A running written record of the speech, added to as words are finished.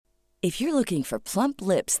If you're looking for plump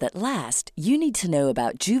lips that last, you need to know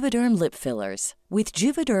about Juvederm lip fillers. With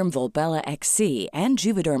Juvederm Volbella XC and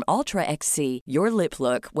Juvederm Ultra XC, your lip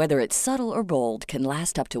look, whether it's subtle or bold, can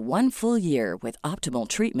last up to 1 full year with optimal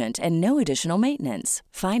treatment and no additional maintenance.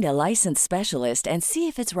 Find a licensed specialist and see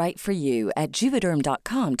if it's right for you at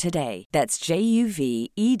Juvederm.com today. That's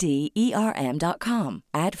JUVEDERM.com.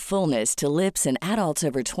 Add fullness to lips in adults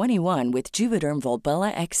over 21 with Juvederm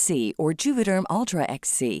Volbella XC or Juvederm Ultra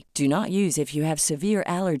XC. Do not use if you have severe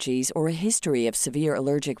allergies or a history of severe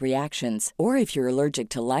allergic reactions, or if you're allergic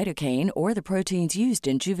to lidocaine or the proteins used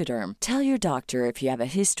in Juvederm. Tell your doctor if you have a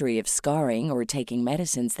history of scarring or taking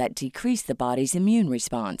medicines that decrease the body's immune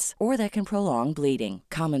response or that can prolong bleeding.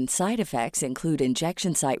 Common side effects include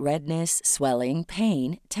injection site redness, swelling,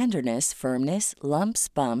 pain, tenderness, firmness, lumps,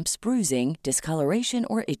 bumps, bruising, discoloration,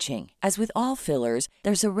 or itching. As with all fillers,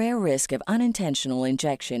 there's a rare risk of unintentional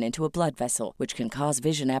injection into a blood vessel, which can cause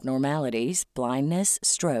vision abnormalities, blindness,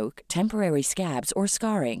 stroke, temporary scabs, or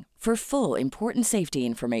scarring. For full, important safety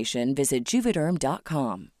information, visit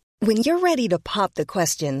Juvederm.com. When you're ready to pop the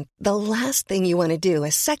question, the last thing you want to do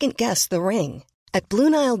is second-guess the ring. At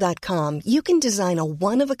BlueNile.com, you can design a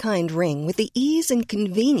one-of-a-kind ring with the ease and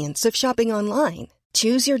convenience of shopping online.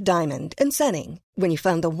 Choose your diamond and setting. When you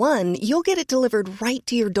find the one, you'll get it delivered right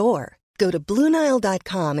to your door. Go to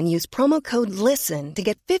BlueNile.com and use promo code LISTEN to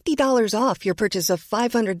get $50 off your purchase of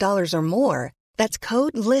 $500 or more. That's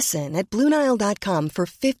code LISTEN at BlueNile.com for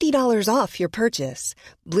 $50 off your purchase.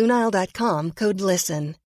 BlueNile.com, code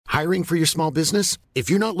LISTEN. Hiring for your small business? If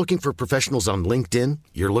you're not looking for professionals on LinkedIn,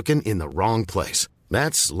 you're looking in the wrong place.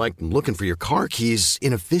 That's like looking for your car keys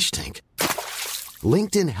in a fish tank.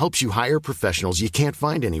 LinkedIn helps you hire professionals you can't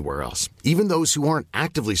find anywhere else, even those who aren't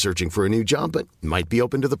actively searching for a new job but might be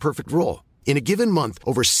open to the perfect role. In a given month,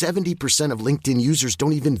 over 70% of LinkedIn users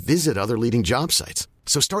don't even visit other leading job sites.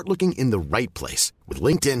 So start looking in the right place. With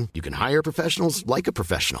LinkedIn, you can hire professionals like a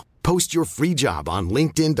professional. Post your free job on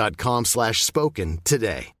linkedin.com/spoken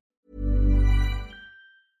today.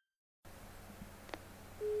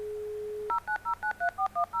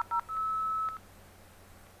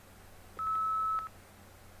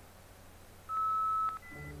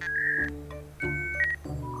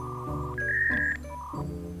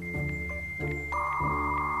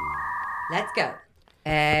 Let's go.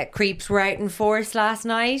 Creeps were out in force last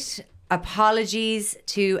night. Apologies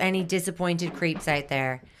to any disappointed creeps out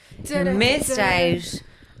there who missed out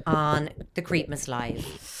on the Creepmas Live.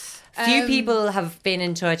 Few people have been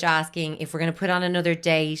in touch asking if we're going to put on another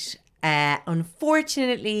date.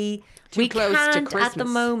 Unfortunately, we can't at the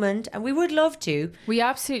moment, and we would love to. We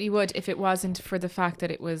absolutely would if it wasn't for the fact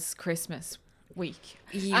that it was Christmas week.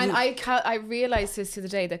 And I realised this the other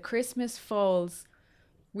day, that Christmas falls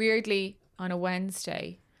weirdly on a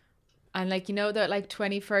Wednesday, and like, you know, that like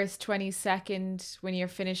 21st, 22nd when you're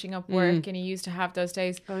finishing up work and you used to have those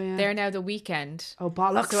days, they're now the weekend. Oh,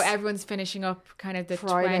 bollocks. So everyone's finishing up kind of the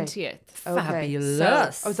Friday. 20th. Okay.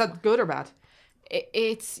 Fabulous. So, is that good or bad?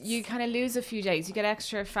 It's you kind of lose a few days. You get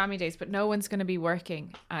extra family days, but no one's going to be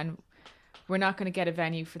working, and we're not going to get a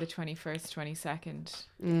venue for the 21st,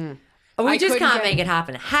 22nd. We just can't make it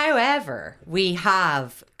happen. However, we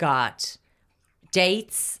have got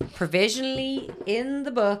dates provisionally in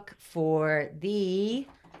the book for the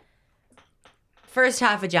first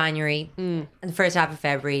half of January and the first half of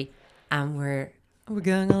February, and we're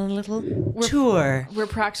going on a little tour. We're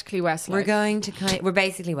practically Westlife. We're going to we're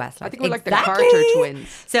basically Westlife. I think we're like the Carter twins.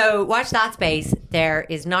 So watch that space. There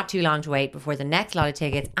is not too long to wait before the next lot of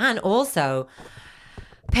tickets, and also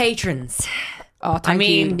patrons. Oh, thank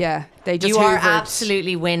you. Yeah, they just you are hoovered.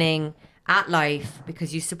 absolutely winning at life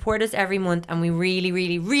because you support us every month, and we really,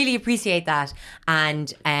 really, really appreciate that.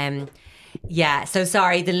 And yeah, so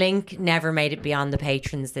sorry, the link never made it beyond the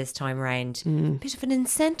patrons this time around. Bit of an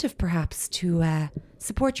incentive perhaps to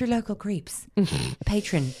support your local creeps.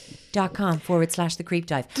 Patreon.com/the creep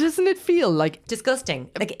dive. Doesn't it feel like disgusting,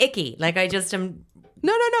 like icky? Like I just am.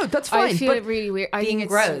 No, that's fine. I feel it really weird. I think it's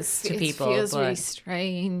gross to people. It feels really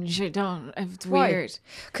strange. It's weird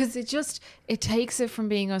because it takes it from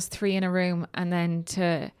being us three in a room and then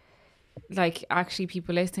to like actually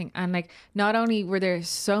people listening. And like, not only were there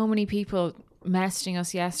so many people messaging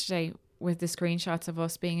us yesterday with the screenshots of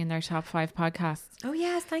us being in their top 5 podcasts. Oh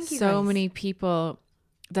yes, thank you. So guys. many people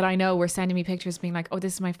that I know were sending me pictures being like, "Oh,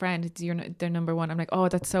 this is my friend. It's their number one." I'm like, "Oh,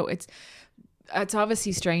 that's so." It's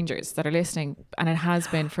obviously strangers that are listening, and it has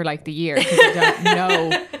been for like the year because I don't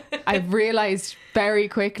know. I've realised very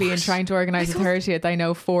quickly in trying to organise a 30th, I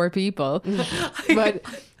know 4 people. But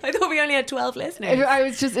I thought we only had 12 listeners. I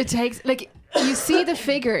was just, it takes, like, you see the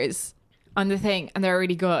figures on the thing and they're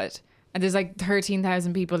really good. And there's like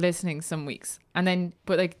 13,000 people listening some weeks. And then,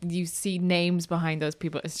 but like you see names behind those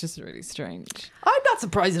people. It's just really strange. I'm not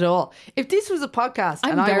surprised at all. If this was a podcast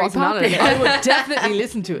I'm and I very wasn't on it, popular. I would definitely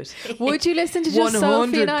listen to it. Would you listen to just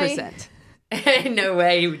Sophie and I? 100%. No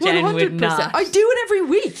way, Jen would not. I do it every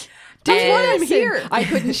week. That's why I'm Listen, here. I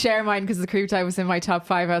couldn't share mine because the creep time was in my top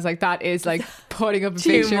 5. I was like, that is like putting up a Too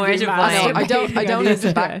picture of your mortifying. masturbation I don't on listen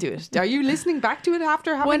the back internet. to it. Are you listening back to it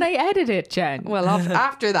after having... When I edit it, Jen. Well,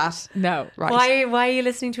 after that. No. Right. Why are you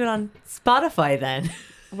listening to it on Spotify then?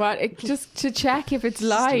 What? Just to check if it's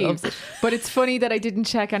live. loves it. But it's funny that I didn't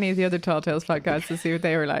check any of the other Tall Tales podcasts to see if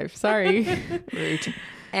they were live. Sorry. Rude.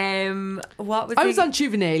 What was I was on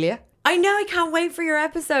Juvenalia. I know, I can't wait for your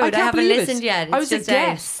episode. I can't haven't believe listened it. yet. It's I was a just out.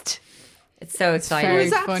 guest. It's so exciting. It very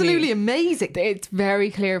was funny. absolutely amazing. It's very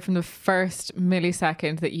clear from the first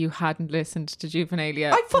millisecond that you hadn't listened to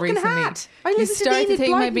Juvenalia. I fucking recently. had. I You listened to start the Enid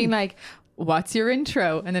thing by Blyton. being like, what's your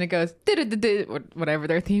intro? And then it goes, "Du-du-du-du," whatever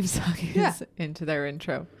their theme song is, Yeah. into their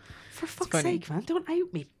intro. For fuck's funny. sake, man. Don't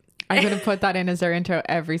out me. I'm going to put that in as their intro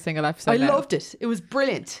every single episode. I now. loved it. It was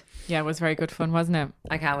brilliant. Yeah, it was very good fun, wasn't it?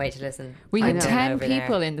 I can't wait to listen. We I'm had going 10 over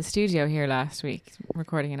people there. in the studio here last week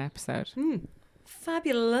recording an episode.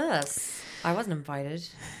 Fabulous. I wasn't invited.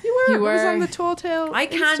 You were. You It was were. on the Tall Tale. I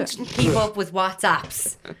can't Insta. keep up with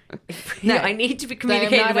WhatsApps. No. I need to be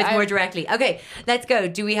communicating not- with more I'm- directly. Okay, let's go.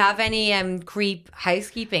 Do we have any creep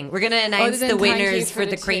housekeeping? We're going to Other announce than the thank you winners for for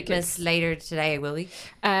the the Creepmas tickets. later today, will we?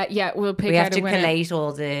 Yeah, we'll pick We have out to a winner. collate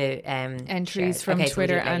all the Entries shares. from Okay, so we'll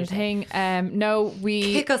do Twitter it later and today. thing. No,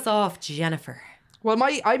 we... Kick us off, Jennifer. Well,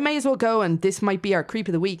 I may as well go, and this might be our creep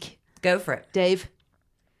of the week. Go for it. Dave.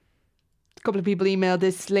 A couple of people emailed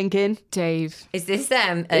this link in. Dave. Is this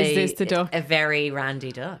this the duck? a very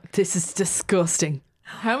randy duck? This is disgusting.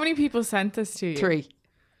 How many people sent this to you? 3.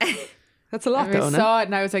 That's a lot, I though, no? saw it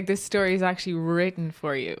and I was like, this story is actually written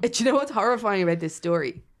for you. Do you know what's horrifying about this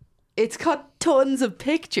story? It's got tons of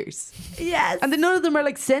pictures. Yes. And then none of them are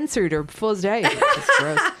like censored or fuzzed out. It's just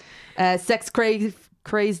gross. Sex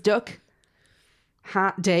crazed duck,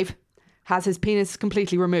 Dave, has his penis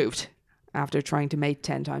completely removed after trying to mate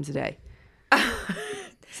 10 times a day.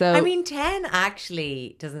 So I mean, 10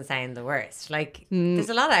 actually doesn't sound the worst. Like, there's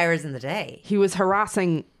a lot of hours in the day. he was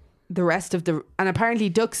harassing the rest of the, and apparently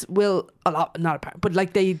ducks will a lot, not apparently, but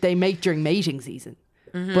like they mate during mating season,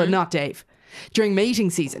 but not Dave. During mating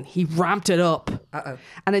season, he ramped it up. Uh-oh.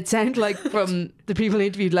 And it sounded like from the people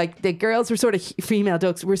interviewed, like the girls were sort of, female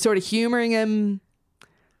ducks were sort of humouring him,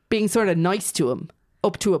 being sort of nice to him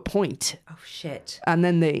up to a point. Oh, shit. And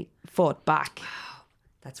then they fought back.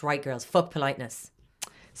 That's right, girls. Fuck politeness.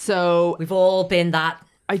 So We've all been that.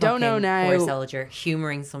 I don't know fucking now. Poor soldier.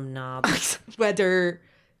 Humouring some knob. whether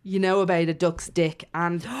you know about a duck's dick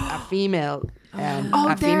and a female,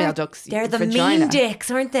 a female duck's They're the vagina. mean dicks,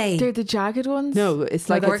 aren't they? They're the jagged ones? No, it's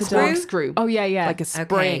like a corkscrew? corkscrew. Oh, yeah. Like a Okay,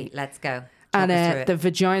 spring. let's go. And Talk us through it. the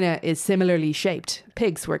vagina is similarly shaped.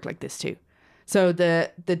 Pigs work like this too. So the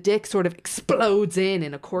dick sort of explodes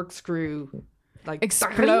in a corkscrew, like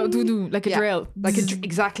Explode, like a Yeah, drill. like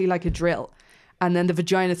exactly like a drill, and then the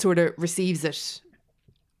vagina sort of receives it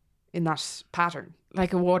in that pattern.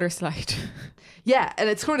 Like a water slide. Yeah, and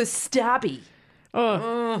it's sort of stabby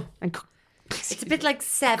Oh, and It's a bit like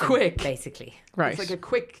Seven, Quick. basically. right. it's like a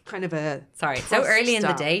quick kind of a Sorry, so thrust early in the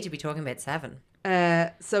stab. day to be talking about Seven.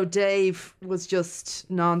 So Dave was just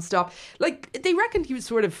non-stop. Like they reckoned he was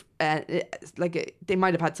sort of they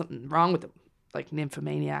might have had something wrong with him, like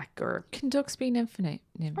nymphomaniac or Can ducks be I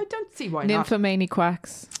don't see why not. nymphomany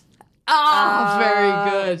quacks? Oh, very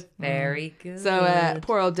good. Very good. So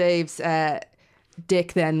poor old Dave's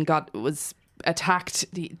dick then was attacked.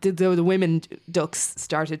 The women ducks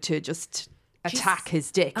started to just attack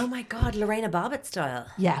his dick. oh my God, Lorena Bobbitt style.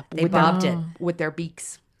 Yeah, They with bobbed their, it. with their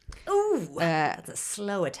beaks. Ooh, that's a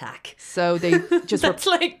slow attack. So they just That's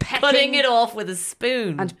were like cutting it off with a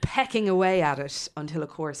spoon. and pecking away at it until, of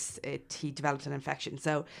course, he developed an infection.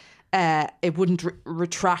 So it wouldn't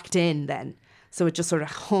retract in then. So it just sort of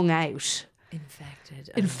hung out.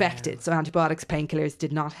 Infected. So antibiotics, painkillers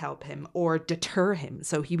did not help him or deter him.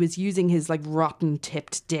 So he was using his like rotten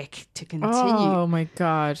tipped dick to continue. Oh, my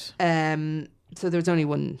God. So there was only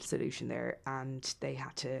one solution there, and they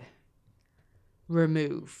had to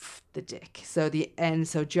remove the dick. So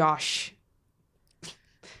so Josh,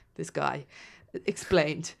 this guy,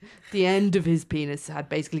 explained the end of his penis had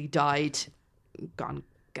basically died, gone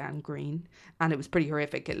gangrene, and it was pretty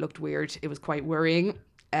horrific. It looked weird. It was quite worrying.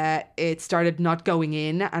 It started not going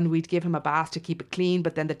in, and we'd give him a bath to keep it clean,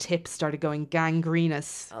 but then the tips started going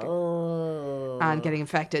gangrenous and getting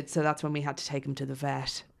infected. So that's when we had to take him to the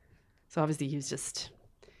vet. So obviously he was just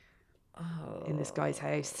in this guy's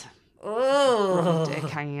house. Oh, dick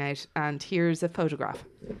hanging out. And here's a photograph.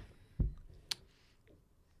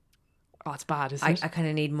 Oh, it's bad, isn't it? I kind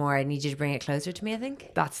of need more. I need you to bring it closer to me, I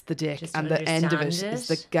think. That's the dick. Just to And the end of it understand is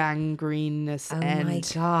the gangrenous end. Oh my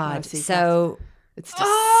God. See, So it's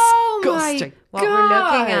disgusting. what we're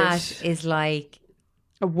looking at is like,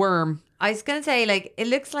 A worm. I was going to say, like, it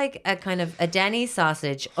looks like a kind of a Denny's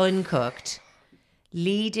sausage, uncooked,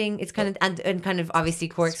 leading, it's kind of, and kind of obviously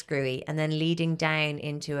corkscrewy, and then leading down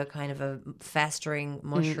into a kind of a festering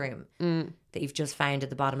mushroom that you've just found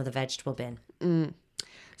at the bottom of the vegetable bin.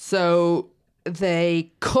 So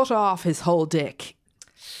they cut off his whole dick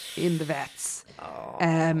in the vets.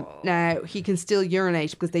 Now he can still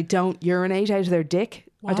urinate because they don't urinate out of their dick.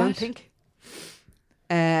 I don't think.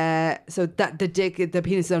 So that the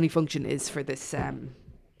penis' only function is for this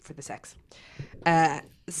for the sex.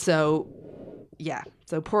 So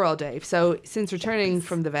poor old Dave. So since returning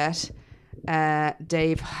from the vet,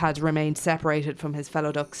 Dave had remained separated from his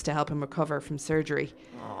fellow ducks to help him recover from surgery.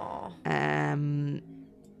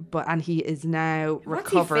 And he is now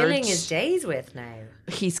recovered. What's he filling his days with now?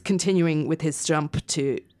 He's continuing with his stump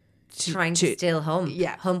to Trying to still hump.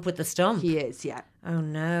 Yeah. Hump with the stump. He is, yeah. Oh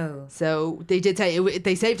no. So they did say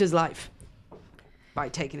they saved his life by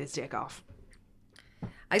taking his dick off.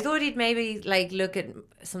 I thought he'd maybe like look at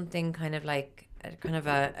something kind of like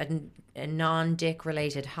a non-dick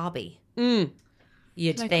related hobby.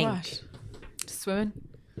 You'd Like think. what? Swimming?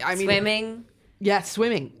 I mean, Swimming, yeah,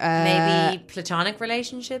 swimming. maybe platonic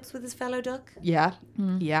relationships with his fellow duck. Yeah,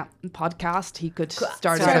 yeah. Podcast. He could start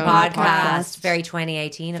Start his a own podcast. Very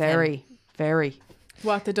 2018 of him. Very.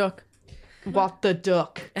 What the duck? What the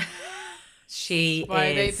duck? She Why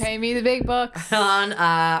is they pay me the big bucks? on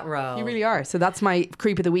a roll. You really are. So that's my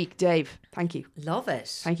creep of the week, Dave. Thank you. Love it.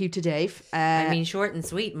 Thank you to Dave. I mean, short and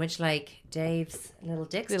sweet, much like Dave's little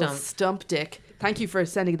dick little stump. stump dick. Thank you for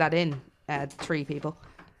sending that in, 3 people.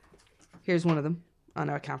 Here's one of them. Oh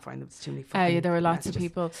no, I can't find them. It's too many. Yeah, there were lots of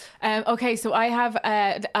people. Okay, so I have.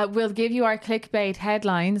 We'll give you our clickbait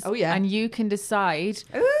headlines. Oh, yeah. and you can decide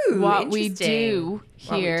Ooh, what we interesting. do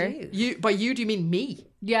What we here. do. You by you do you mean me?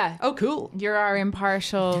 Yeah. Oh, cool. You're our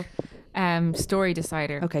impartial story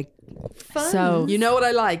decider. Okay. So You know what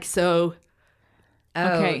I like, so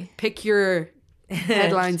okay. pick your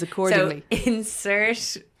headlines accordingly. So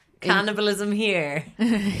insert cannibalism here.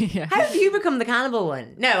 Yeah. How have you become the cannibal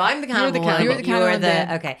one? No, I'm the cannibal one. You're the cannibal.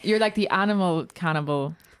 then. Okay. You're like the animal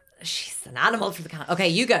cannibal. She's an animal for the cannibal. Okay,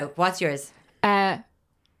 you go. What's yours?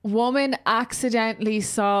 Woman accidentally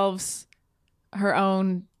solves her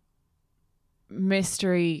own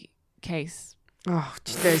mystery case. Oh,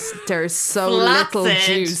 there's so Flaccid. little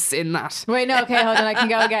juice in that. Wait, no, okay, hold on, I can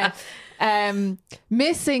go again.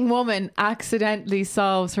 Missing woman accidentally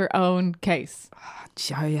solves her own case.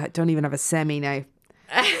 I don't even have a semi now.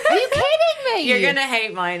 Are you kidding me? You're gonna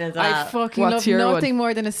hate mine as well. I fucking What's love your nothing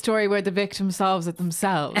more than a story where the victim solves it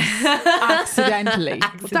themselves accidentally.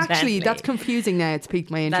 Actually, that's confusing now. It's piqued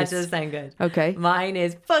my That interest. does sound good. Okay. Mine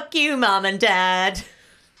is fuck you, mom and dad.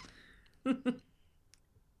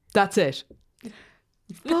 That's it.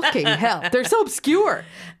 Fucking hell. They're so obscure.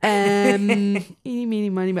 Eeny, meeny,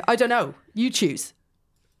 miny, mo. I don't know. You choose.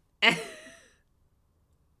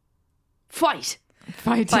 Fight.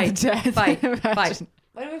 Fight to the death. Fight. Imagine.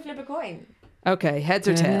 Why don't we flip a coin? Okay, heads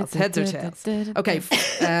or tails? Heads or tails? Okay.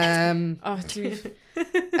 Oh, dude.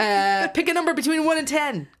 Pick a number between 1 and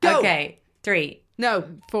 10. Go. Okay, 3, No.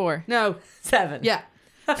 4. No. 7. Yeah.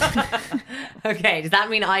 Okay, does that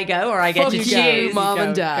mean I go or I get Fuck to you, choose? mom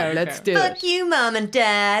and Go, dad. go, Let's go. do Fuck it. you, mom and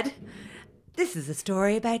dad. This is a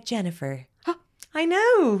story about Jennifer. I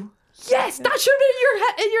know. Yes, that should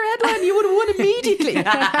have been in your headline. You would have won immediately.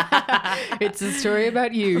 It's a story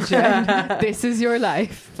about you, Jen. This is your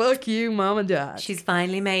life. Fuck you, mom and dad. She's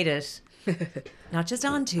finally made it. Not just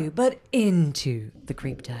onto, but into the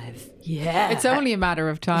creep dive. Yeah. It's only a matter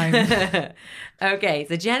of time. Okay,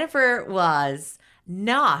 so Jennifer was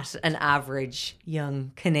not an average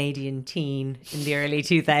young Canadian teen in the early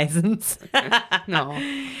 2000s. No.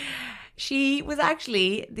 She was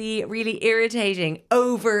actually the really irritating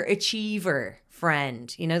overachiever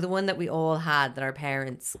friend. You know, the one that we all had that our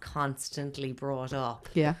parents constantly brought up.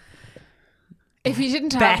 Yeah. If you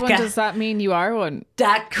didn't have one, Becca. does that mean you are one?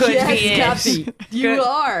 That could be it. Kathy, you Good.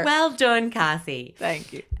 are. Well done, Cassie.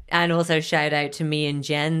 Thank you. And also shout out to me and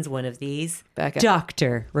Jen's one of these. Becca.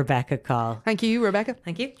 Dr. Rebecca Call. Thank you, Rebecca.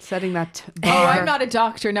 Thank you. Setting that Oh, bar. I'm not a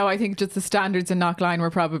doctor. No, I think just the standards in Knockline were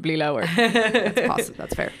probably lower. That's possible.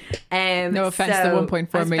 That's fair. No offence to the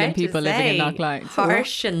 1.4 million people living in Knockline.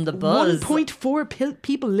 Harsh and the buzz. 1.4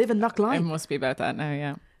 people live in It Knockline. must be about that now,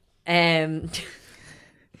 yeah.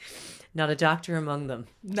 Not a doctor among them.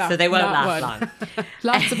 No, so they won't not last one. long.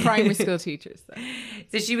 Lots of primary school teachers. Though.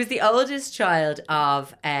 So she was the oldest child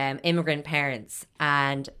of immigrant parents,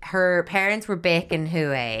 and her parents were Bic and Hue.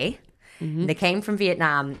 Mm-hmm. They came from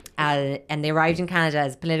Vietnam and they arrived in Canada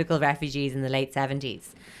as political refugees in the late 70s.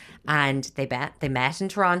 And they met in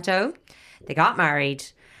Toronto. They got married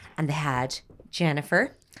and they had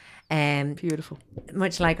Jennifer. Beautiful.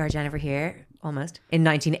 Much like our Jennifer here, almost, in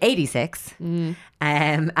 1986. And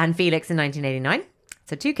Felix in 1989.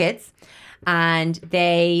 So 2 kids. And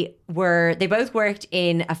they both worked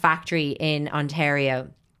in a factory in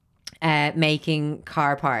Ontario making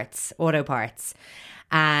car parts, auto parts.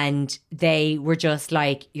 And they were just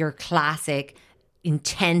like your classic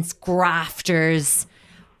intense grafters,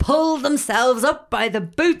 pulled themselves up by the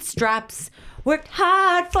bootstraps, worked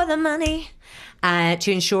hard for the money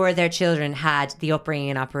to ensure their children had the upbringing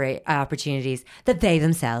and opportunities that they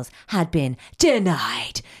themselves had been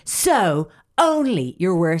denied. So only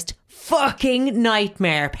your worst fucking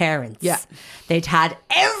nightmare parents. Yeah. They'd had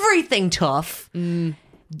everything tough.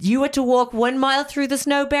 You had to walk 1 mile through the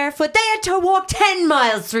snow barefoot. They had to walk 10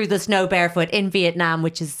 miles through the snow barefoot in Vietnam,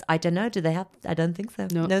 which is, I don't know, do they have? I don't think so.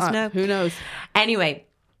 No snow. Who knows? Anyway,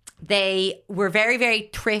 they were very, very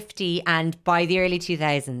thrifty, and by the early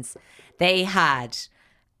 2000s, they had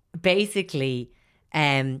basically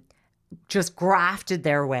just grafted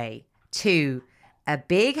their way to a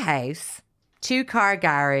big house, 2-car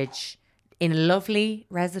garage in a lovely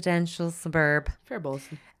residential suburb. Fair balls.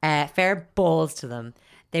 Fair balls to them.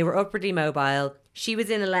 They were upwardly mobile. She was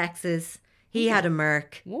in a Lexus. He had a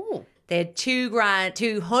Merc. Ooh. They had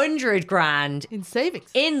 $200,000 In savings.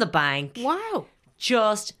 in the bank. Wow.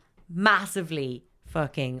 Just massively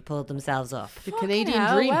fucking pulled themselves up. The Canadian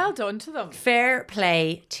Hell, dream. well done to them. Fair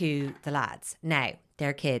play to the lads. Now,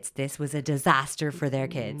 their kids, this was a disaster for their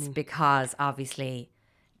kids because obviously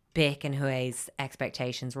Bic and Hue's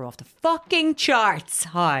expectations were off the fucking charts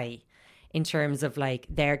high in terms of like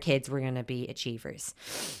their kids were going to be achievers.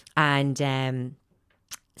 And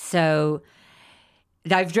so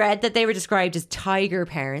I've read that they were described as tiger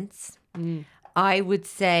parents. I would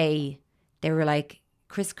say they were like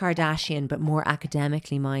Kris Kardashian, but more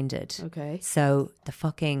academically minded. Okay. So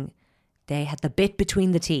they had the bit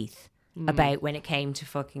between the teeth about when it came to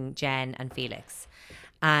fucking Jen and Felix.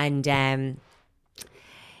 And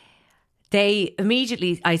they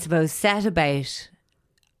immediately, I suppose, set about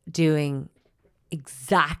doing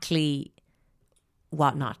exactly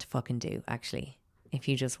what not to fucking do, actually. If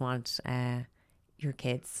you just want your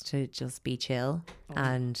kids to just be chill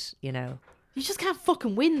and, you know. You just can't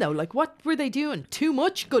fucking win though. Like, what were they doing? Too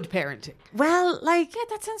much good parenting. Well, like, Yeah,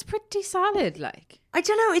 that sounds pretty solid. Like, I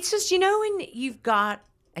don't know. It's just, you know, when you've got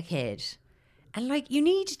a kid and like you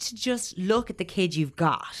need to just look at the kid you've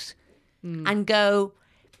got and go,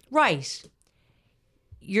 right,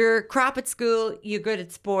 you're crap at school, you're good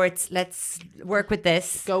at sports, let's work with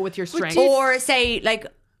this. Go with your strengths. Or say, like,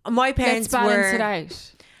 my parents let's balance were... it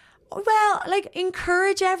out. Well, like,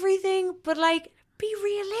 encourage everything, but like, be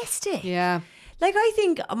realistic. Yeah. Like, I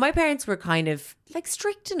think my parents were kind of like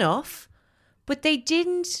strict enough, but they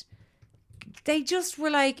just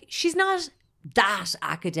were like, she's not that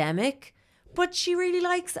academic, but she really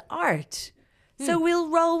likes art. So we'll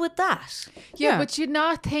roll with that. Yeah, but you'd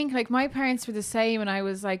not think, like, my parents were the same and I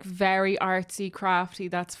was like very artsy, crafty,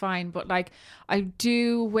 that's fine. But like, I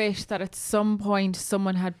do wish that at some point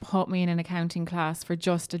someone had put me in an accounting class for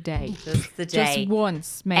just a day. Just the day. Just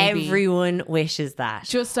once, maybe. Everyone wishes that.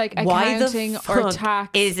 Just like Why the accounting fuck or tax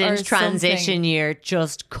isn't or transition something. year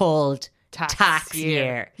just called tax year.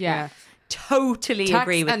 year? Yeah. Totally Tax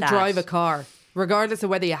agree with and that. drive a car. Regardless of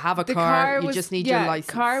whether you have a car, you just need your license.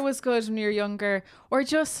 Car was good when you're younger. Or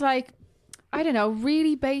just like, I don't know,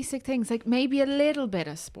 really basic things. Like maybe a little bit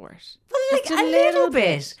of sport. Well, like Just a little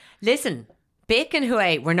bit. Listen, Bic and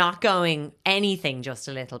Hue were not going anything just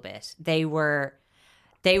a little bit. They were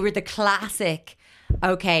the classic,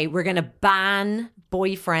 okay, we're going to ban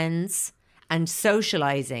boyfriends and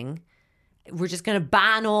socializing. We're just going to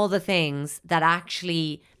ban all the things that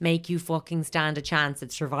actually make you fucking stand a chance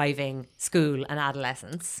at surviving school and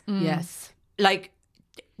adolescence. Yes. Like,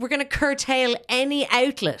 we're going to curtail any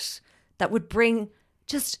outlet that would bring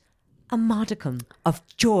just a modicum of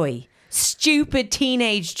joy, stupid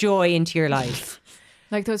teenage joy into your life.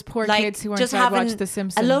 Like those poor like kids who weren't just allowed to having watch The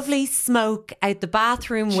Simpsons. a lovely smoke out the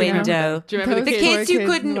bathroom window. Do you remember the the kids who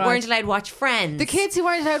kids weren't allowed to watch Friends? The kids who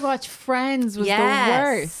weren't allowed to watch Friends was the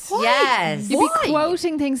worst. Yes. You'd be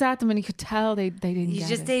quoting things at them and you could tell they didn't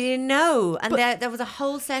get it. They didn't know. And there was a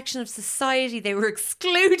whole section of society they were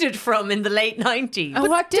excluded from in the late 90s. And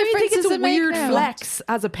what Do you difference think it's does a it make weird now? flex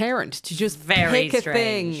as a parent to just Very pick a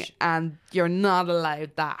strange. thing and you're not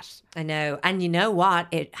allowed that? I know. And you know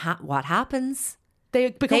what? What happens? They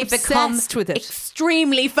become obsessed with it.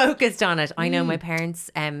 Extremely focused on it. I know my parents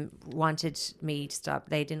wanted me to stop.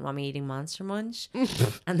 They didn't want me eating Monster Munch.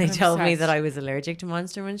 And they told me that I was allergic to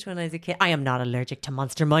Monster Munch when I was a kid. I am not allergic to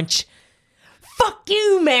Monster Munch. Fuck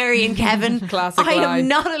you, Mary and Kevin. Classic I line. am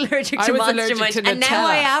not allergic to I was Monster allergic Munch. to And now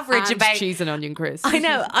I Nutella average and about cheese and onion crisps. I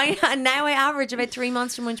know. And now I average about 3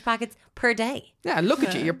 Monster Munch packets per day. Yeah, look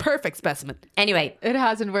at you. You're perfect specimen. Anyway, It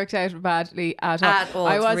hasn't worked out badly at all. At all.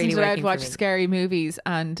 I It's wasn't really allowed working to for watch me. scary movies,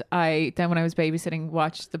 and I then when I was babysitting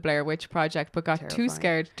watched the Blair Witch Project, but got too Terrifying.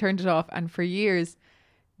 scared, turned it off, and for years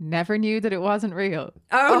never knew that it wasn't real.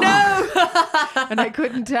 oh no. And I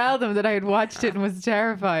couldn't tell them that I had watched it and was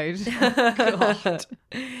terrified.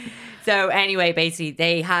 So anyway, basically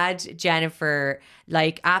they had Jennifer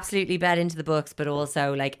like absolutely bed into the books, but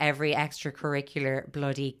also like every extracurricular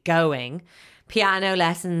bloody going. Piano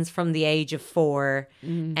lessons from the age of 4.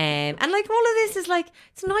 And like all of this is like,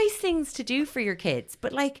 it's nice things to do for your kids,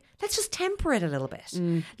 but like, let's just temper it a little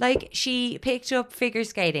bit. Like she picked up figure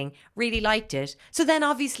skating, really liked it. So then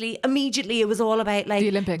obviously immediately it was all about like The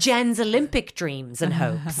Olympics. Jen's Olympic dreams and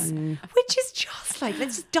hopes, which is just like,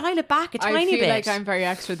 let's just dial it back a tiny I feel bit. like I'm very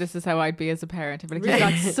extra. This is how I'd be as a parent. I'm like, you've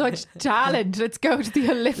got such talent. Let's go to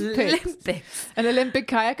the Olympics. Olympics. An Olympic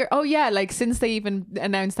kayaker. Oh yeah, like since they even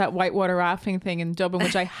announced that whitewater rafting thing in Dublin,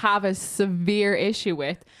 which I have a severe issue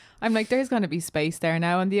with, I'm like, there's going to be space there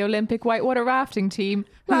now on the Olympic whitewater rafting team.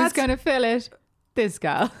 Who's going to fill it? This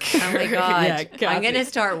gal. Oh my God. I'm going to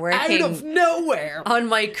start working Out of nowhere. on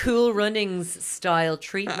my Cool Runnings style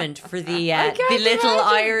treatment for the can't little imagine.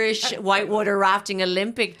 Irish whitewater rafting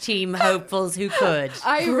Olympic team hopefuls who could.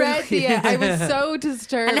 I read the. I was so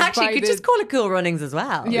disturbed. And actually, by you could the- just call it Cool Runnings as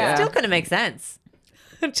well. Yeah. It's still going to make sense.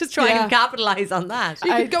 Just try Yeah. and capitalise on that.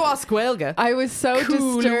 You could go Oscuelga. I was so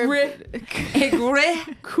disturbed.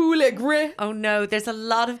 Cool. Oh no, there's a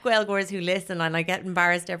lot of Gaelgores who listen and I get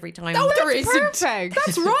embarrassed every time. No, there isn't. Perfect.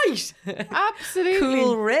 That's right. Absolutely.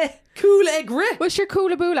 Cool Ri. Cool egg. Well, sure,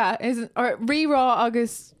 Coola Boola isn't, or Re-Raw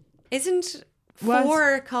August. Isn't Was-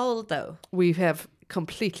 4 cold though? We have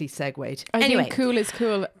completely segued. I Anyway, think cool is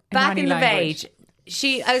cool. Back any in the language.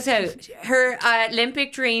 page, her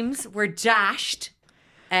Olympic dreams were dashed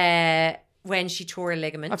when she tore a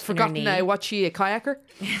ligament. I've in her forgotten knee. now. Was she a kayaker?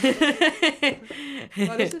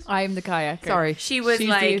 What is it? I'm the kayaker. Sorry. She was She's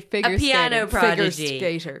the like figure a piano skater. prodigy,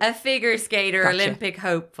 Figure skater. a figure skater, Gotcha. Olympic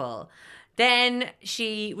hopeful. Then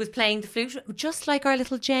she was playing the flute, just like our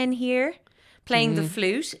little Jen here, playing the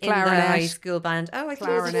flute in the Clarinet. high school band. Oh, I thought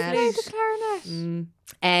it was Clarinet. the The clarinet.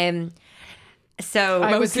 flute. So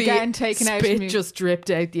I was Mostly again taken out spit of me. just dripped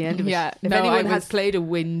out the end of it. Yeah, If no, anyone I has was- played a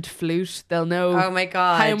wind flute, they'll know Oh my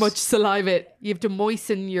God. how much saliva you have to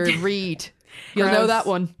moisten your reed. You'll know Gross. that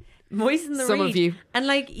one. moisten the Some reed. of you. And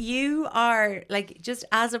like you are like just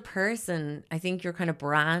as a person, I think your kind of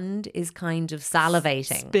brand is kind of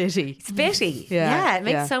salivating. Spitty. Spitty. Yeah, it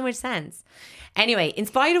makes yeah. so much sense. Anyway, in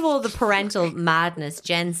spite of all the parental madness,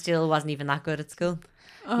 Jen still wasn't even that good at school.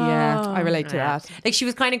 Yeah, I relate to Yeah. that. Like she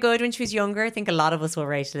was kind of good when she was younger. I think a lot of us will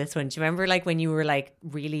relate to this one. Do you remember like when you were like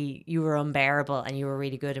really, you were unbearable and you were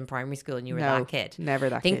really good in primary school and you were No, that kid? never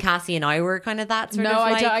that I think kid. Cassie and I were kind of that sort No,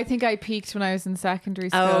 of like. I think I peaked when I was in secondary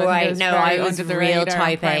school. Oh I right, think no, very I was under the real radar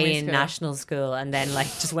type primary A in school. national school, and then like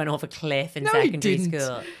just went off a cliff in No, you secondary didn't.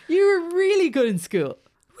 school. You were really good in school.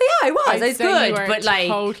 Well, yeah, I was. I'd I was say you good, were but a like,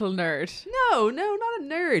 total nerd. No, not a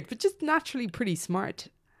nerd, but just naturally pretty smart.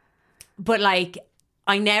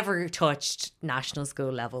 I never touched national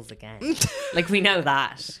school levels again. Like we know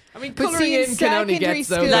that. I mean, But colouring see, in in can only secondary get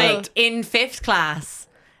so school- good. Like in 5th class,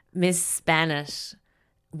 Miss Bennett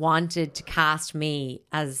wanted to cast me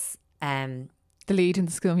as The lead in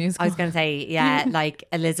the school musical. I was going to say, yeah, like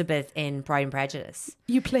Elizabeth in Pride and Prejudice.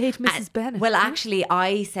 You played Mrs. Bennett. Well, actually,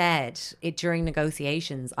 I said it during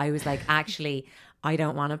negotiations. I was like, actually, I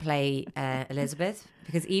don't want to play Elizabeth,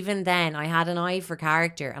 because even then I had an eye for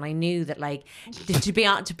character, and I knew that like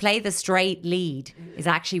to play the straight lead is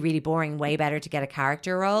actually really boring. Way better to get a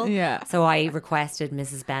character role. Yeah. So I requested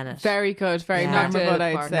Mrs. Bennett. Very good, very Yeah. memorable,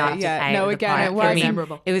 I'd say. Knocked it Yeah, out no, of the again, park it for was me.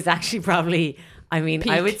 memorable. It was actually probably, I mean,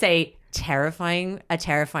 I Peak. would say a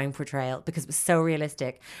terrifying portrayal because it was so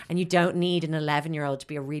realistic. And you don't need an 11-year-old to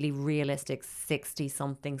be a really realistic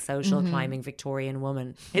 60-something social climbing Victorian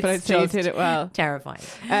woman. It's But I'd say you did it well. Terrifying.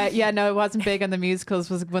 Yeah, no, it wasn't big on the musicals.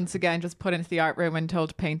 Was once again just put into the art room and told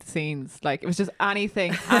to paint the scenes. Like, it was just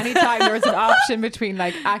anything. Anytime there was an option between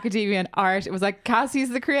like academia and art, it was like, Cassie's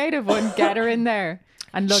the creative one. Get her in there.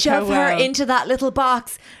 And look Shove how her well. into that little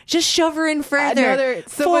box. Just shove her in further.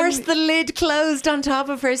 Force the lid closed on top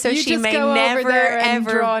of her so You she just may go over never there and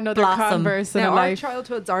ever draw another blossom. Converse in Now, a our life.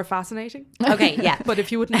 childhoods are fascinating. Okay, yeah. But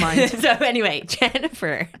if you wouldn't mind. So anyway,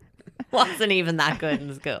 Jennifer wasn't even that good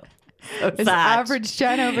in school. So Is sad. average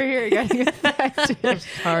Jen over here getting affected? No,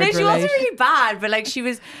 she wasn't really bad, but like she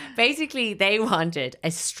was basically, they wanted a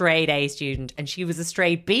straight A student and she was a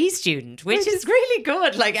straight B student, which is really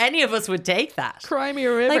good. Like any of us would take that. Cry me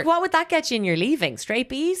a river. Like what would that get you in your leaving? Straight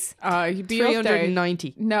B's? You'd be up there.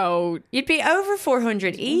 390. No, You'd be over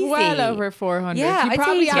 400 easy. well over 400. Yeah, you I'd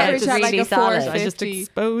probably say you'd average get at like really a solid. 450. I just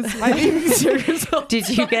Expose my results. Did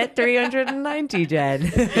you get 390, Jen?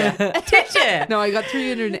 Did you? No, I got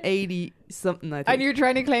 380 something, I think. And you're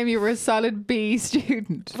trying to claim you were a solid B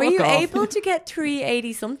student. Were you Fuck off. able to get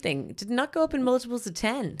 380 something? Did it not go up in multiples of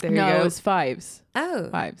 10? There No, you it go. was fives. Oh,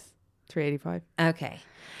 Fives. 385. Okay.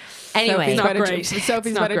 Anyway, Sophie's not about great. Sophie's It's not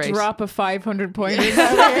about to great. drop a 500 pointers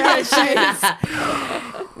over here.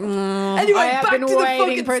 Anyway, I have back been to the waiting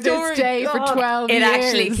fucking for story. this day for God. 12 it years.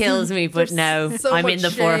 actually kills me, but no, so I'm much in the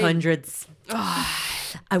shame. 400s.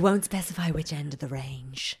 I won't specify which end of the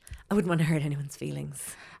range. I wouldn't want to hurt anyone's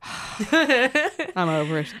feelings. I'm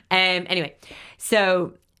over it. Anyway,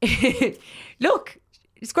 so look,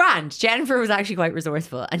 it's grand. Jennifer was actually quite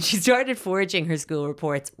resourceful and she started forging her school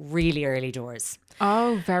reports really early doors.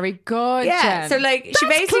 Oh, very good, Yeah, Jen. so like she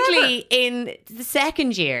basically in the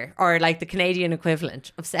second year, or like the Canadian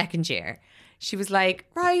equivalent of second year, she was like,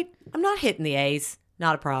 right, I'm not hitting the A's,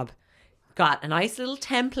 not a prob. Got a nice little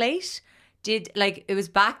template. Did like it was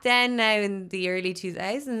back then now in the early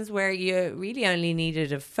 2000s where you really only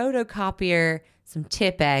needed a photocopier, some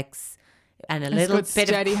Tipex, and a little good bit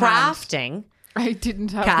of steady hand. crafting. I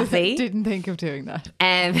didn't have Kathy? didn't think of doing that.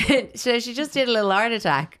 So she just did a little art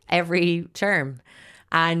attack every term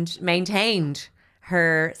and maintained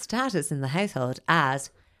her status in the household as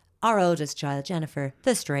our oldest child, Jennifer,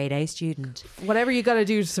 the straight A student. Whatever you got to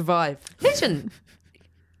do to survive. Listen,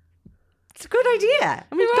 it's a good idea.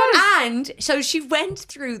 I mean, And so she went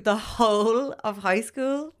through the whole of high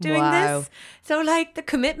school doing Wow. this. So like the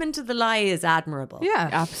commitment to the lie is admirable. Yeah,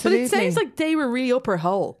 Absolutely. But it sounds like they were really up her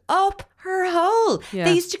hole. Up her hole. Yeah.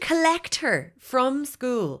 They used to collect her from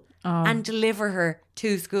school and deliver her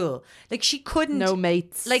to school. Like she couldn't. No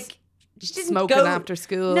mates. Like she didn't Smoking go, after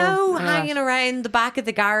school. No, None of hanging that. around the back of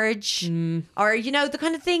the garage, or you know the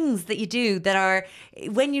kind of things that you do that are.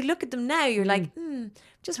 When you look at them now, you're like,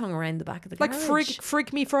 just hung around the back of the Like garage.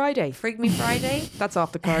 Freak Me Friday. Freak Me Friday. That's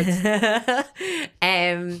off the cards.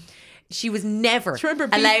 She was never Do you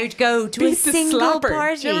remember allowed to go to a Beat the single Slapper?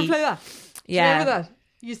 party. Do you ever play that? Do you Yeah. remember that?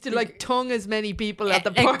 You used to like tongue as many people at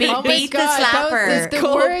the Like, party. beat- Oh my beat the God, slapper. those- the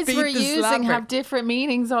Called words beat we're the using slapper. have different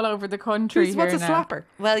meanings all over the country. What's a here now. slapper?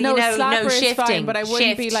 Well, you No, know, slapper no is shifting, fine, but I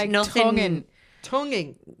wouldn't be shift, like nothing. tonguing.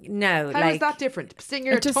 Tonguing. No, How like is that different? Sing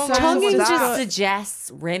your It just tongue. sounds- tonguing Sounds just that-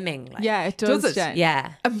 suggests rimming. Like. Yeah, it does. Does it? Jen.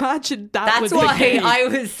 Yeah. Imagine that. That's was why the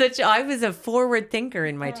case. I was a forward thinker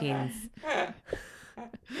in my teens.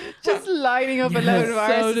 Just lining up a load of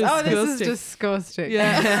So arses. Oh, this is disgusting. disgusting.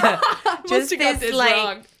 Yeah. Just have got this this like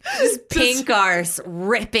wrong. just pink arse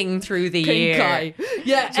ripping through the Pink year. eye.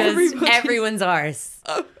 Yeah, Just everybody. everyone's arse.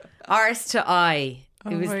 Arse to eye.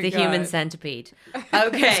 It was my the human God. centipede.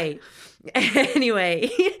 Okay. Anyway,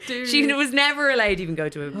 she was never allowed to even go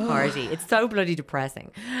to a party. It's so bloody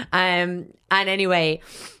depressing. And anyway,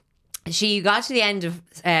 she got to the end of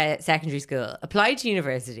secondary school, applied to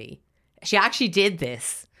university. She actually did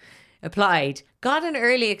this. Applied, got an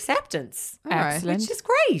early acceptance. Excellent. Which is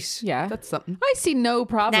great. Yeah. That's something. I see no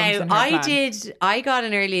problems Now, in her plan. I got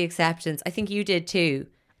an early acceptance. I think you did too.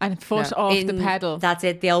 And foot off the In- pedal. That's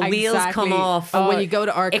it. The old wheels come Exactly. off. Oh, when you go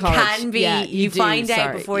to art It college. can be. Yeah, you do, find out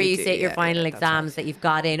sorry, before you do, sit your yeah, final yeah, that's exams that you've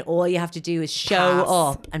got in. All you have to do is show Pass.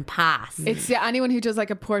 up and pass. It's anyone who does like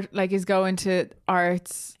is going to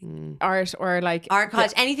arts, art or like Art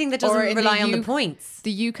college, anything that or doesn't in rely on the U- points.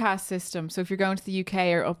 the UCAS system. So if you're going to the UK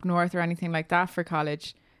or up north or anything like that for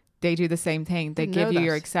college, they do the same thing. They Didn't give know you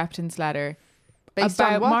your that. acceptance letter Based on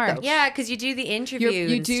about what, March. though? Yeah, because you do the interview.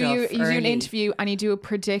 You and do stuff you do an early. interview and you do a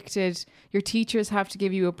predicted. Your teachers have to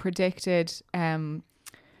give you a predicted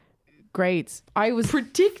grades. I was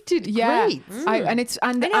Predicted yeah, grades. and it's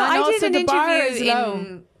and I know, and I also did an the bar interview is low.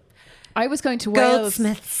 in I was going to Wales.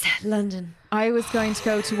 Goldsmiths, London. I was going to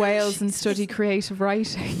go to Wales and study creative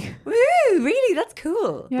writing. Woo! Really? That's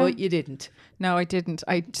cool. Yeah. But you didn't. No, I didn't.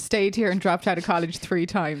 I stayed here and dropped out of college 3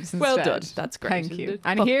 times instead. Well done. That's great. Thank you. For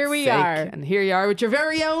And fuck's here we sake. are. And here you are with your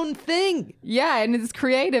very own thing. Yeah, and it's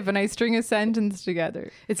creative and I string a sentence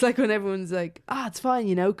together. It's like when everyone's like, it's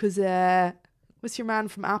fine, because what's your man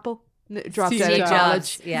from Apple? Dropped Steve out of Jobs.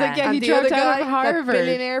 college. Yeah. It's like, yeah, And he the dropped other out guy, of Harvard. that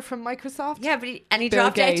billionaire from Microsoft. Yeah, but he Bill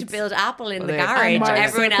dropped out Gates. to build Apple in the Well, garage. and Mark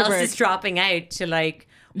Everyone else Zuckerberg. is dropping out to like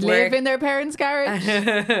Live work. in their parents' garage.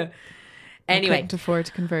 I Anyway, couldn't afford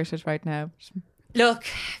to convert it right now. look,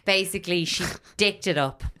 basically she dicked it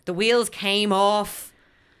up. The wheels came off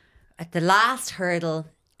at the last hurdle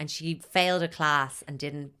and she failed a class and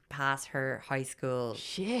didn't pass her high school.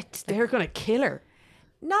 Shit, they're going to kill her.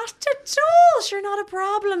 Not at all. Sure, not a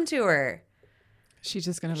problem to her. She's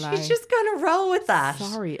just going to lie. She's just going to roll with that.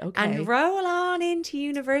 Sorry, okay. And roll on into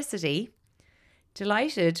university.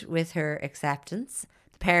 Delighted with her acceptance.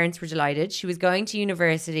 The parents were delighted. She was going to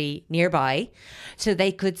university nearby so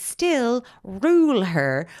they could still rule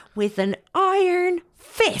her with an iron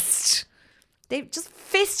fist. They just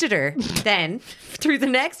fisted her then through the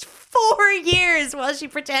next 4 years while she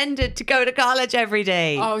pretended to go to college every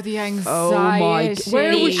day. Oh, the anxiety. Oh my-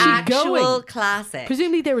 where the was she actual going? classic.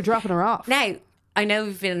 Presumably they were dropping her off. Now, I know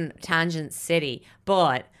we've been Tangent City,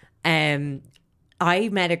 but I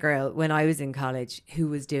met a girl when I was in college who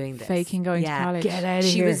was doing this. Faking going to college. Get out of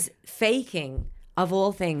She here. was faking, of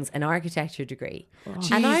all things, an architecture degree.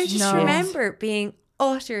 And I just Jesus. remember being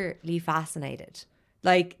utterly fascinated.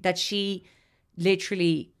 Like that she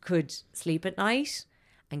literally could sleep at night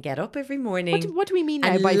and get up every morning. What do we mean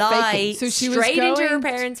now and by lie faking? So she was straight into her going-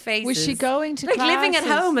 parents' faces. was she going to like living at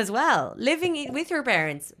classes? home as well, living with her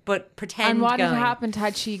parents, but pretend And what going. had happened?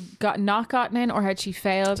 Had she not gotten in, or had she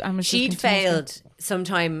failed and was She'd just continuing? failed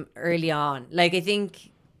sometime early on. Like I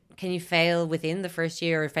think, can you fail within the first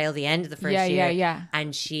year or fail the end of the first Yeah, year? yeah.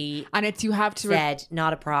 And she And it's you have to. said,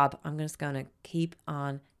 "Not a prob. I'm just going to keep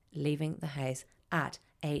on leaving the house at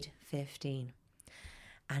 8:15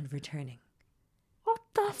 and returning." What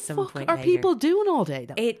the some fuck point are later. people doing all day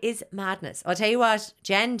though? It is madness. I'll tell you what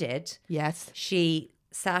Jen did. Yes. She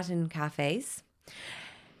sat in cafes.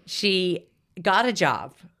 She got a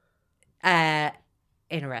job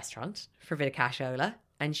in a restaurant for a bit of cashola,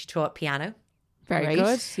 and she taught piano. Very Right.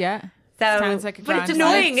 good. Yeah. So, Sounds like a but it's grand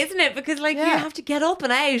annoying, life. isn't it? Because like you Yeah. have to get up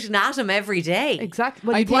and out and at 'em every day. Exactly.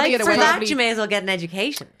 Well, I'd you'd want like to get For away. that, you may as well get an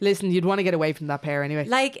education. Listen, you'd want to get away from that pair anyway.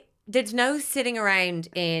 Like, there's no sitting around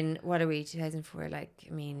in, what are we, 2004? Like,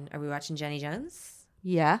 I mean, are we watching Jenny Jones?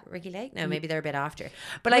 Yeah. Ricky Lake? No, maybe they're a bit after.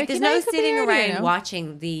 But like, Ricky there's no Lake could be sitting earlier, around you know.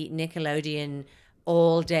 watching the Nickelodeon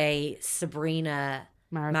all day Sabrina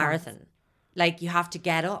marathon. Like, you have to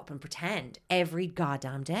get up and pretend every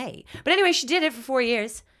goddamn day. But anyway, she did it for 4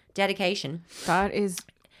 years. Dedication. That is.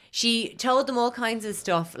 She told them all kinds of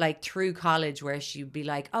stuff like through college where she'd be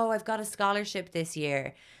like, "Oh, I've got a scholarship this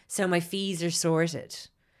year, so my fees are sorted."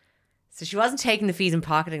 So she wasn't taking the fees and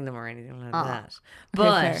pocketing them or anything like that.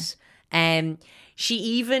 But she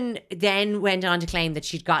even then went on to claim that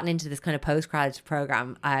she'd gotten into this kind of postgrad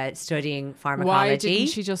program studying pharmacology. Why didn't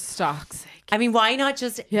she just stop? I mean, why not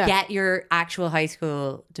just Yeah. get your actual high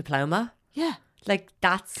school diploma? Yeah. Like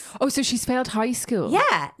that's... Oh, so she's failed high school.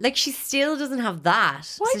 Yeah, like she still doesn't have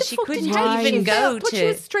that. Why so the she fuck couldn't did you even go But she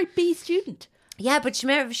was a to... straight B student. Yeah, but she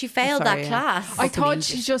remember she failed Sorry, that yeah. class. I thought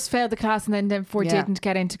she just failed the class and then therefore Yeah. didn't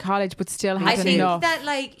get into college, but still I had think enough. that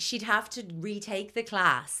like she'd have to retake the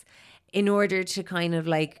class in order to kind of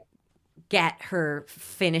like get her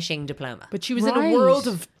finishing diploma. But she was in a Right. world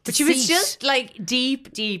of But she was deceit. just like deep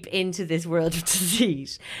into this world of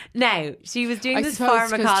deceit. Now she was doing I this suppose 'cause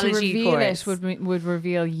pharmacology to reveal course. it would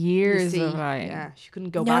reveal You years see, of it. yeah, she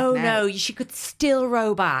couldn't go No, back now. no, she could still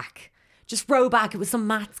row back. Just row back. It was some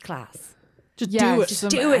maths class. Just Yeah, do it. just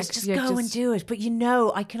Just do it. Just go and do it. But you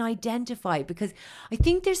know, I can identify because I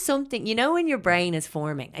think there's something, you know, when your brain is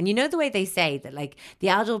forming, and you know the way they say that like the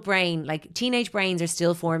adult brain, like teenage brains are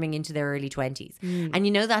still forming into their early 20s. And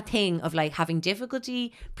you know that thing of like having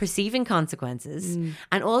difficulty perceiving consequences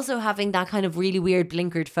and also having that kind of really weird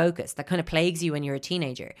blinkered focus that kind of plagues you when you're a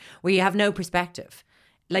teenager where you have no perspective.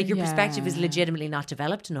 Like your perspective is legitimately not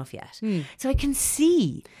developed enough yet. So I can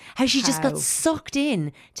see how she just got sucked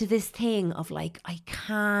in to this thing of like, I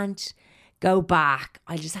can't go back.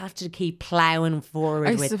 I just have to keep ploughing forward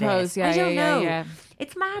I with suppose, this. yeah, I don't yeah, know. yeah.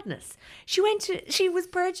 It's madness. She was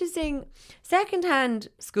purchasing secondhand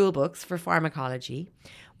school books for pharmacology,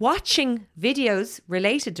 watching videos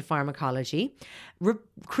related to pharmacology,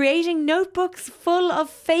 creating notebooks full of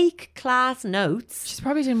fake class notes. She's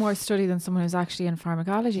probably doing more study than someone who's actually in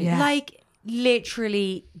pharmacology. Yeah. Like,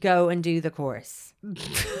 literally go and do the course.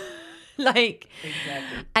 Like,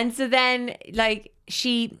 exactly. And so then, like,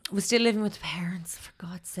 she was still living with parents, for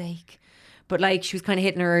God's sake. But, like, she was kind of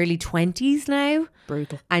hitting her early 20s now.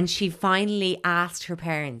 Brutal. And she finally asked her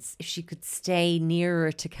parents if she could stay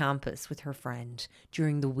nearer to campus with her friend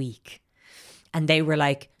during the week. And they were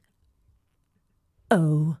like,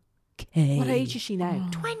 okay. What age is she now?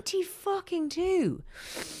 20 fucking 2.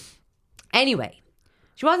 Anyway,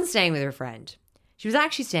 she wasn't staying with her friend. She was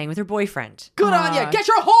actually staying with her boyfriend. Good on you. Get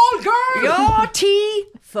your hole, girl. Your T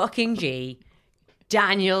fucking G.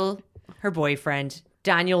 Daniel, her boyfriend.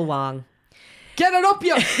 Daniel Wong. Get it up,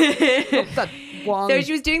 you. Up that Wong. So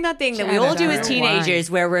she was doing that thing that we all do as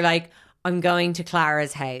teenagers where we're like, I'm going to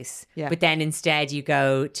Clara's house. Yeah. But then instead you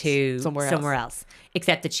go to somewhere else.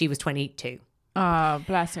 Except that she was 22. Oh,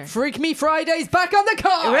 bless her. Freak Me Friday's back on the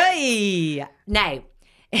car. Right. Now,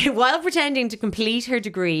 while pretending to complete her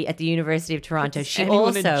degree at the University of Toronto, she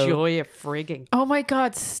also enjoy a frigging. Oh my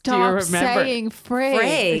God, stop saying frig.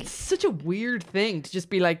 It's such a weird thing to just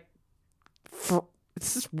be like,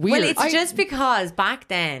 it's just weird. Well, it's just because back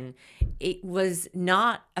then it was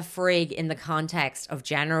not a frig in the context of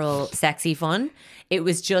general sexy fun. It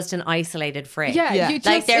was just an isolated frig. Yeah.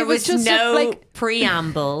 Like there was no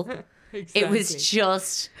preamble. Exactly. It was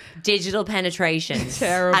just digital penetration.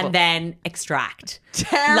 Terrible. And then extract.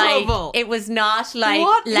 Terrible. Like, it was not like,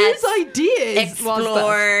 what let's his ideas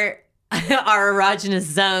explore our erogenous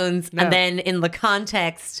zones. No. And then in the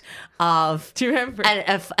context of do you remember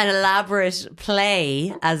an elaborate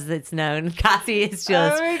play, as it's known, Cassie is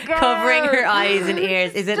just covering her eyes and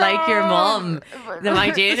ears. Is it like your mum? Am I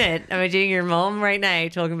doing it? Am I doing your mum right now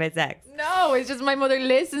talking about sex? No, it's just my mother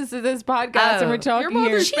listens to this podcast and we're talking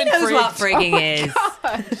here. She knows what frigging is.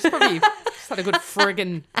 She's probably just had a good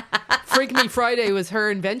friggin' Frig Me Friday was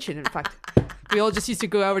her invention, in fact. We all just used to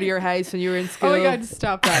go over to your house when you were in school. Oh my God,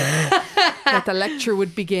 stop that. That the lecture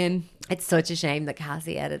would begin. It's such a shame that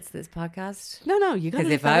Cassie edits this podcast. No, you got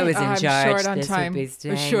because if I was in charge, this would be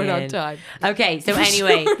We're short on time. Okay, so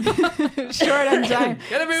anyway. Short on time.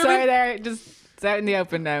 Sorry there, just it's out in the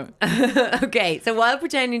open now. Okay, so while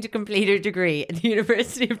pretending to complete her degree at the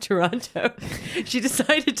University of Toronto, she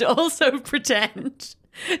decided to also pretend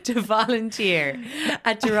to volunteer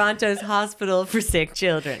at Toronto's Hospital for Sick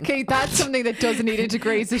Children. Okay, that's something that doesn't need a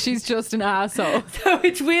degree, so she's just an asshole. So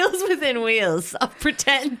it's wheels within wheels of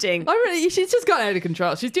pretending. She's just gone out of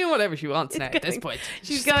control. She's doing whatever she wants now at this point.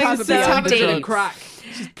 She's going so deep. Crack.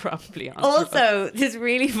 She's probably on. Also, this is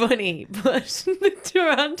really funny, but the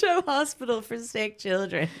Toronto Hospital for Sick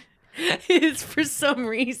Children is for some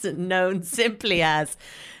reason known simply as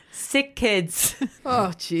Sick Kids.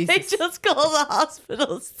 Oh, Jesus. They just call the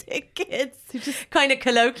hospital Sick Kids. Just kind of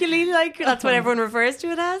colloquially, like that's what everyone refers to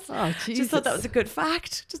it as. Oh, Jesus. Just thought that was a good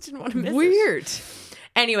fact. Just didn't want to miss Weird. it.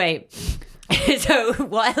 Anyway, so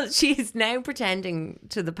while she's now pretending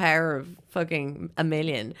to the power of fucking a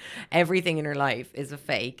million, everything in her life is a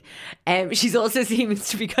fake. She's also seems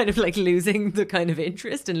to be kind of like losing the kind of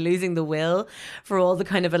interest and losing the will for all the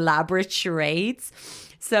kind of elaborate charades.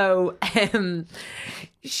 So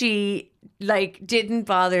she like didn't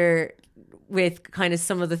bother with kind of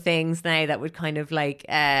some of the things now that would kind of like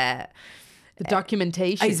the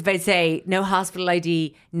documentation. I was about to say no hospital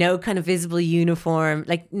ID, no kind of visible uniform,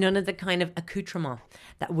 like none of the kind of accoutrement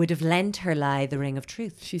that would have lent her lie the ring of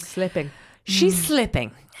truth. She's slipping. She's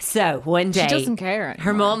slipping. So one day she doesn't care anymore.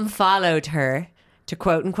 Her mum followed her to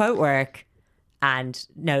quote unquote work and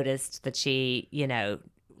noticed that she, you know,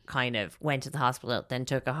 kind of went to the hospital, then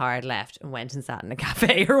took a hard left and went and sat in a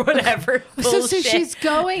cafe or whatever. So she's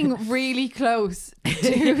going really close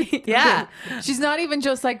to yeah. She's not even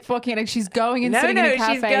just like fucking, like she's going and sitting in a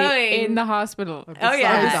cafe in the hospital. Oh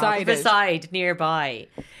yeah, beside nearby.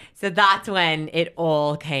 So that's when it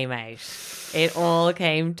all came out. It all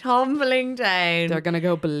came tumbling down. They're gonna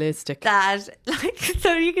go ballistic. That like,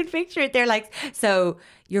 so you can picture it. They're like, so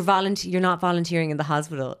you're not volunteering in the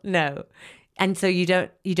hospital, no. And so you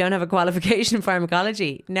don't have a qualification in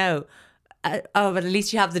pharmacology? No. But at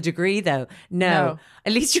least you have the degree though? No.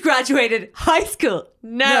 At least you graduated high school?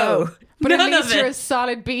 No. But none at least you're a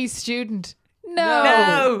solid B student?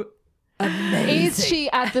 No. Amazing. Is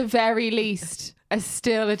she at the very least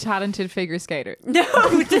still a talented figure skater? No,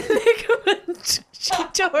 the ligament. She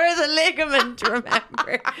tore the ligament,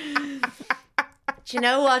 remember? Do you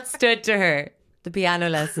know what stood to her? the piano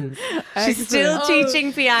lessons. She's still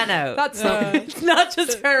teaching piano. That's something. It's not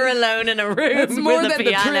just her alone in a room It's more with a than the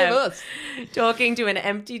three piano, of us. talking to an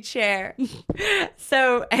empty chair.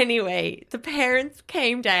 So anyway, the parents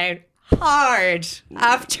came down hard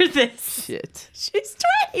after this. Shit. She's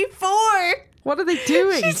 24. What are they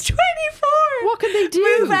doing? She's 24. What can they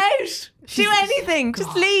do? Move out. Do anything.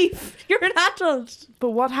 Just leave. You're an adult.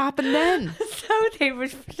 But what happened then? So they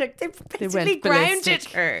basically went grounded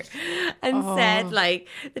ballistic. her and said like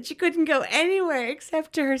that she couldn't go anywhere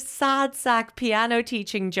except to her sad sack piano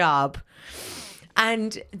teaching job.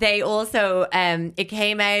 And they also it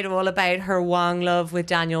came out all about her Wong love with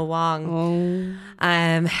Daniel Wong.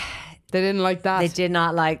 They didn't like that. They did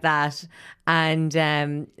not like that.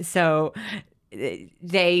 And so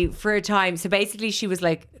they, for a time, so basically she was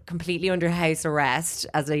like completely under house arrest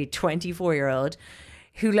as a 24-year-old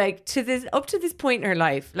who like up to this point in her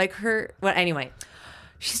life, like anyway,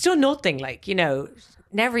 she's done nothing, like, you know,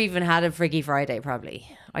 never even had a Freaky Friday probably.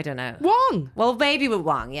 I don't know. Wong. Well, maybe with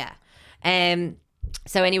Wong, yeah.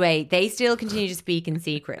 So anyway, they still continue to speak in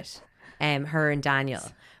secret, her and Daniel.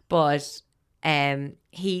 But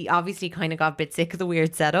he obviously kind of got a bit sick of the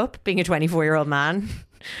weird setup, being a 24-year-old man,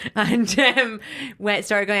 and started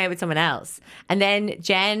going out with someone else. And then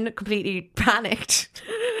Jen completely panicked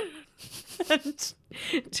and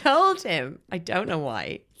told him, I don't know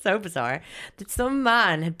why, so bizarre, that some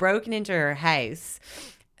man had broken into her house,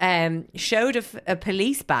 showed a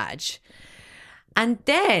police badge, and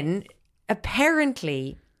then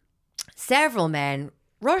apparently several men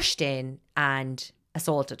rushed in and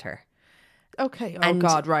assaulted her. Okay. Oh, And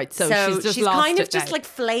God, right. So she's just kind of lost just it now. like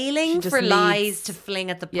flailing She for just lies needs- to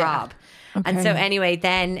fling at the Yeah. prob. And so anyway,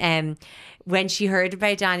 then when she heard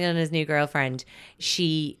about Daniel and his new girlfriend,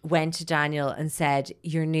 she went to Daniel and said,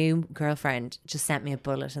 your new girlfriend just sent me a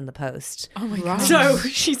bullet in the post. Oh my God. So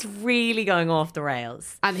she's really going off the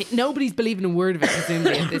rails. And nobody's believing a word of it,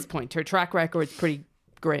 presumably, at this point. Her track record's pretty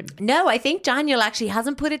grim. No, I think Daniel actually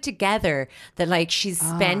hasn't put it together that like she's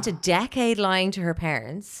spent a decade lying to her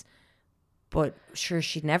parents. But sure,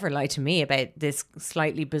 she'd never lie to me about this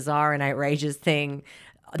slightly bizarre and outrageous thing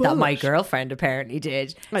that my girlfriend apparently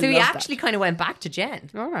did. I So he love actually kind of went back to Jen.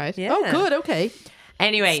 All right. Yeah. Oh, good. Okay.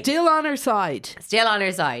 Anyway, Still on her side. still on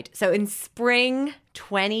her side. So in spring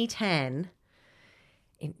 2010,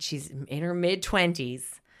 she's in her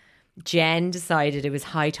mid-20s, Jen decided it was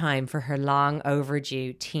high time for her long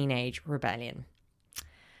overdue teenage rebellion.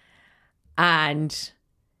 And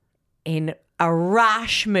in a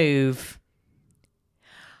rash move,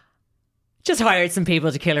 just hired some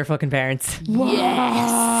people to kill her fucking parents.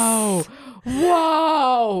 Yes.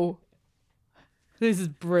 Whoa. This is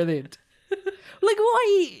brilliant. Like,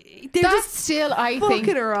 why? They're That's just still, I fucking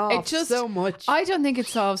think, her off it just so much. I don't think it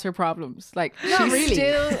solves her problems. Like, Not she's really.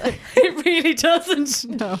 still. It really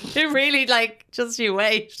doesn't. No. It really, like, just you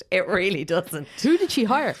wait. It really doesn't. Who did she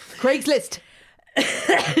hire? Craigslist.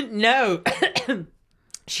 No.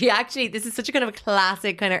 She actually, this is such a kind of a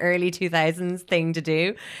classic kind of early 2000s thing to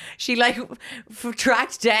do. She like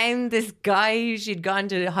tracked down this guy who she'd gone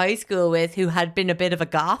to high school with who had been a bit of a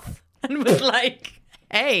goth and was like,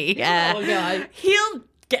 hey, guy.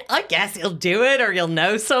 I guess he'll do it or you'll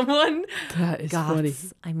know someone. That is funny.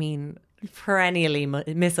 Goths, I mean, perennially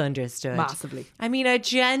misunderstood. Massively. I mean, a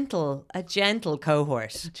gentle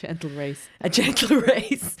cohort. Gentle race. A gentle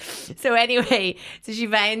race. So anyway, so she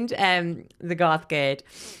found the goth kid.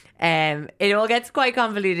 It all gets quite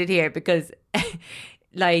convoluted here because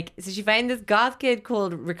like, so she found this goth kid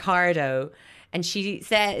called Ricardo, and she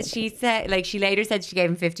said like she later said she gave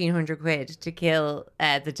him 1,500 quid to kill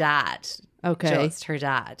the dad. Okay. Just her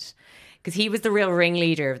dad. Because he was the real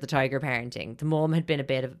ringleader of the tiger parenting. The mom had been a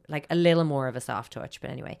bit of like a little more of a soft touch, but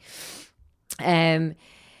anyway. Then,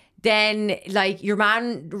 like, your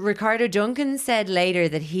man Ricardo Duncan said later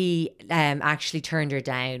that he actually turned her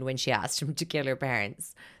down when she asked him to kill her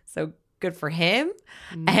parents. So good for him.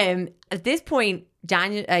 At this point,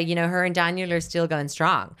 Daniel, her and Daniel are still going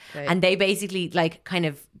strong, and they basically like kind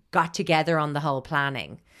of got together on the whole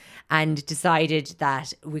planning. And decided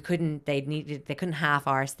that they couldn't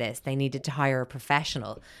half-arse this. They needed to hire a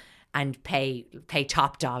professional and pay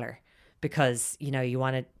top dollar because, you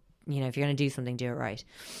want to, if you're going to do something, do it right.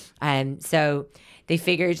 So they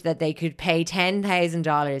figured that they could pay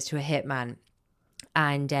 $10,000 to a hitman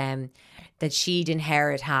and that she'd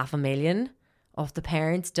inherit $500,000 of the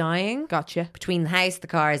parents dying. Gotcha. Between the house, the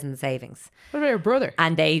cars and the savings. What about her brother?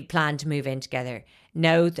 And they planned to move in together.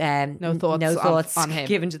 No thoughts on him.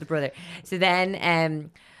 given to the brother. So then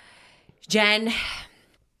Jen,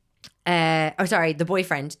 the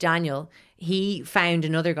boyfriend, Daniel, he found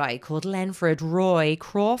another guy called Lenfred Roy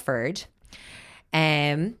Crawford.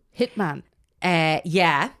 Hitman.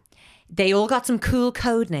 Yeah. They all got some cool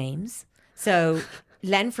code names. So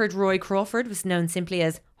Lenford Roy Crawford was known simply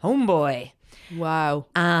as Homeboy. Wow.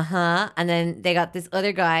 And then they got this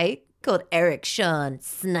other guy called Eric Sean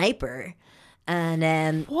Sniper.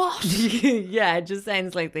 And What? yeah, it just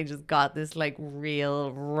sounds like they just got this like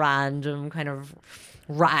real random kind of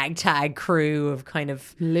ragtag crew of kind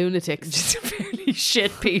of Lunatics. just fairly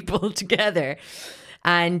shit people together.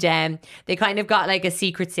 And they kind of got like a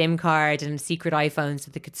secret SIM card and a secret iPhone so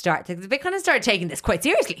they could start. They kind of started taking this quite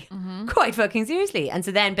seriously, quite fucking seriously. And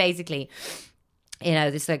so then basically, you know,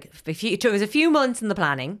 this like it was a few months in the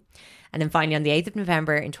planning, and then finally on the 8th of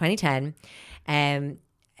November in 2010,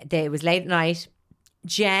 it was late at night.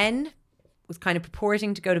 Jen was kind of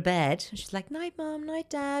purporting to go to bed. She's like, "Night, Mom. Night,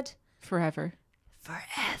 Dad." Forever.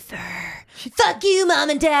 Fuck you, Mom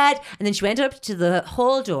and Dad. And then she went up to the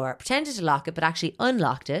hall door, pretended to lock it, but actually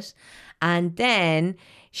unlocked it. And then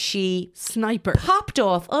she Sniper. popped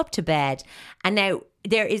off up to bed. And now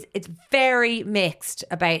it's very mixed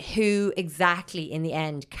about who exactly in the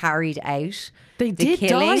end carried out They the did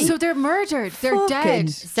killing. die. So they're murdered. They're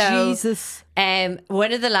dead. So, Jesus.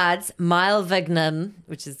 one of the lads, Mile Vignum,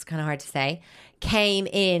 which is kind of hard to say, came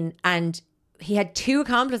in and he had two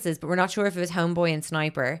accomplices, but we're not sure if it was Homeboy and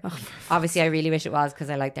Sniper. Obviously, I really wish it was because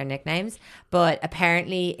I like their nicknames. But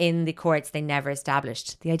apparently in the courts, they never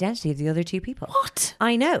established the identity of the other two people. What?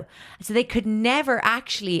 I know. So they could never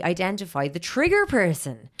actually identify the trigger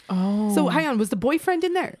person. So hang on, was the boyfriend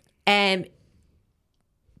in there?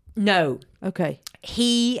 No. Okay.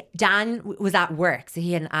 Dan was at work, so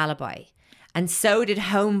he had an alibi. And so did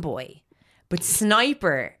Homeboy. But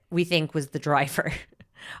Sniper, we think, was the driver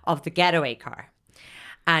of the getaway car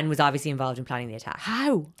and was obviously involved in planning the attack.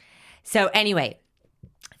 How? So anyway,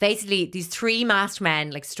 basically these three masked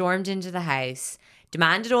men like stormed into the house,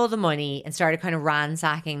 demanded all the money and started kind of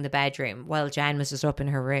ransacking the bedroom while Jen was just up in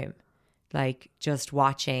her room, like just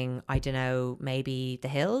watching, I don't know, maybe The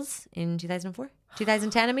Hills in 2004?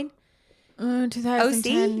 2010, I mean?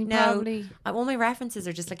 2010, OC? No. probably. All my references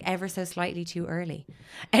are just like ever so slightly too early.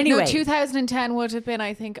 Anyway. No, 2010 would have been,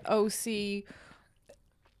 I think, OC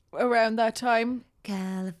around that time.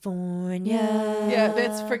 California. Yeah,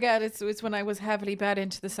 let's forget it's when I was heavily bad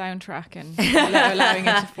into the soundtrack and allowing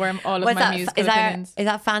it to form all of What's my that? musical Is that, opinions. is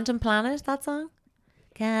that Phantom Planet, that song?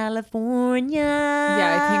 California.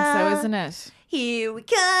 Yeah, I think so, isn't it? Here we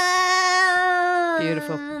come.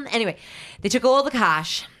 Beautiful. Anyway, they took all the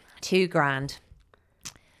cash, $2,000.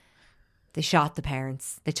 They shot the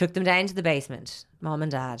parents. They took them down to the basement, Mom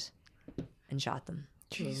and Dad, and shot them.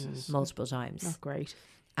 Jesus. Multiple times. Not great.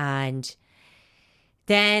 And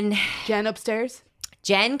then Jen upstairs?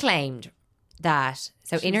 Jen claimed that,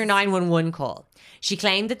 so in her 911 call, she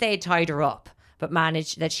claimed that they had tied her up, but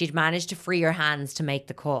she'd managed to free her hands to make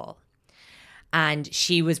the call. And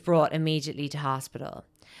she was brought immediately to hospital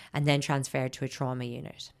and then transferred to a trauma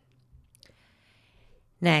unit.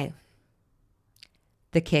 Now,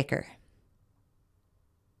 the kicker.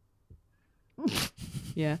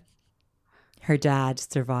 Yeah. Her dad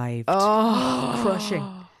survived. Oh, crushing.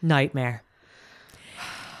 Nightmare.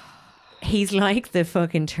 He's like the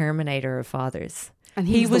fucking Terminator of fathers. And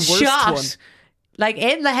he he was the worst shot one. like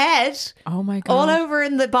in the head, Oh my God. all over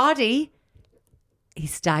in the body. He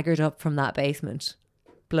staggered up from that basement,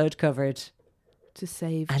 blood covered To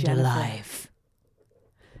save and Jennifer. alive.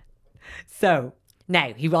 So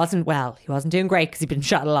now he wasn't well. He wasn't doing great because he'd been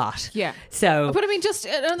shot a lot. Yeah. So But I mean, just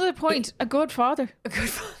another point. A good father. A good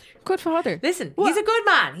father. Good father. listen, he's a good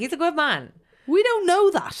man. He's a good man. We don't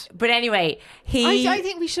know that. But anyway, he. I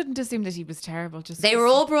think we shouldn't assume that he was terrible. Just They were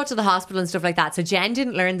all brought to the hospital and stuff like that. So Jen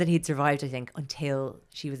didn't learn that he'd survived, I think, until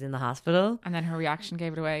she was in the hospital. And then her reaction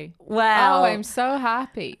gave it away. Well, Oh, I'm so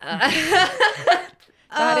happy.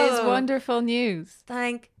 That is wonderful news.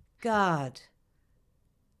 Thank God.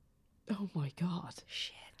 Oh my God.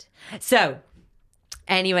 Shit. So,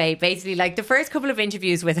 anyway, basically, like the first couple of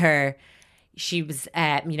interviews with her, she was,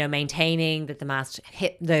 maintaining that the masked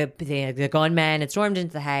hit the gunmen had stormed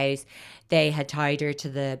into the house. They had tied her to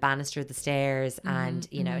the banister of the stairs and,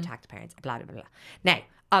 attacked the parents, blah, blah, blah. Now,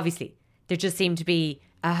 obviously, there just seemed to be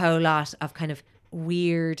a whole lot of kind of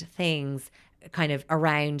weird things kind of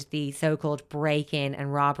around the so-called break-in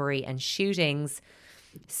and robbery and shootings,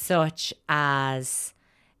 such as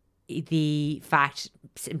the fact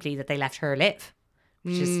simply that they let her live,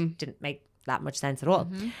 which just didn't make that much sense at all.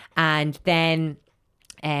 And then,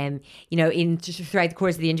 throughout the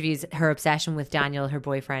course of the interviews, her obsession with Daniel, her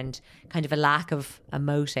boyfriend, kind of a lack of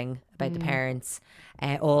emoting about the parents,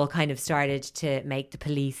 all kind of started to make the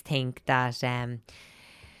police think that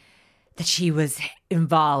that she was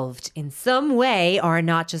involved in some way or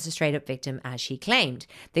not just a straight up victim as she claimed.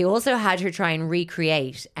 They also had her try and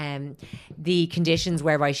recreate the conditions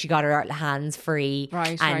whereby she got her hands free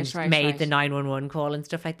and made the 911 call and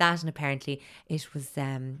stuff like that. And apparently it was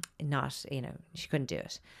not, she couldn't do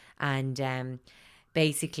it. And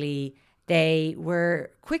basically they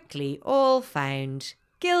were quickly all found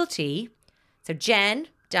guilty. So Jen,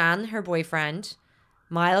 Dan, her boyfriend,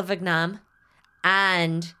 Mile Vagnam,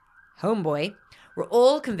 and Homeboy were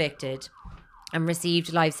all convicted and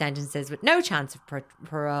received life sentences with no chance of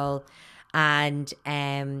parole. And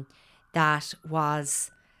that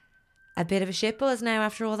was a bit of a shitbuzz now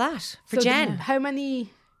after all that for Jen. How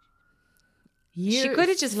many years? She could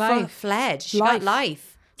have just fled. She got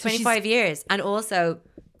life. 25 years. And also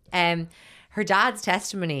her dad's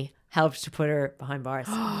testimony helped to put her behind bars.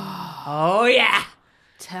 Oh, yeah.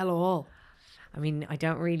 Tell all. I mean, I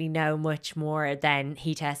don't really know much more than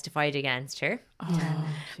he testified against her.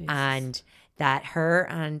 And that her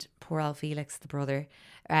and poor old Felix, the brother,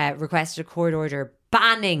 requested a court order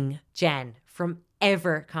banning Jen from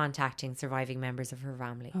ever contacting surviving members of her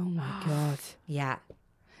family. Oh my God. Yeah.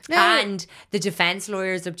 And the defense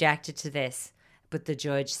lawyers objected to this, but the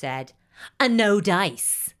judge said, a no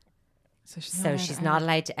dice. So she's not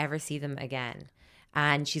allowed to ever see them again.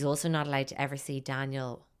 And she's also not allowed to ever see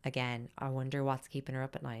Daniel again. I wonder what's keeping her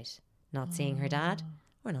up at night. Not seeing her dad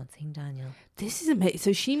or not seeing Daniel. This is amazing.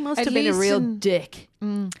 So she must have been a real dick.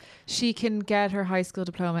 She can get her high school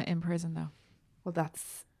diploma in prison though. Well,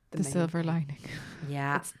 that's the silver lining.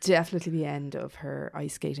 Yeah. It's definitely the end of her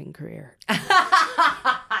ice skating career.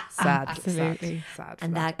 Sad. Absolutely. Sad.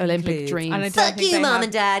 And that Olympic dreams. And I don't Fuck think you, they Mum have-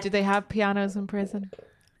 and Dad. Do they have pianos in prison?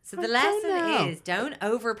 So the lesson is don't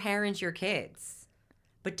overparent your kids.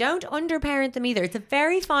 But don't underparent them either. It's a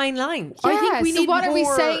very fine line. Yeah, I think we need what are we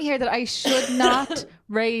more- saying here? That I should not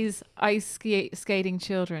raise ice skating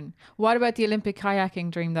children? What about the Olympic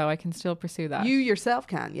kayaking dream, though? I can still pursue that. You yourself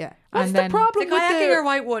can, yeah. What's And the then- problem The with kayaking or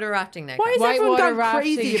whitewater rafting now? Why is everyone Whitewater gone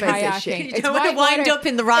crazy rafting, about this shit? kayaking. You don't want to wind up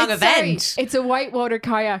in the wrong event. It's a whitewater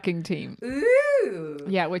kayaking team. Ooh.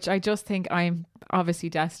 Yeah, which I just think I'm obviously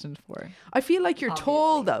destined for. I feel like you're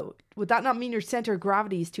tall, though. Would that not mean your centre of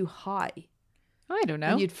gravity is too high? I don't know.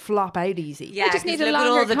 And you'd flop out easy. Yeah, just need a look at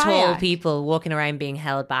all longer the tall kayak. people walking around being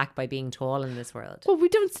held back by being tall in this world. Well, we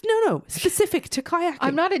don't. No. Specific to kayaking.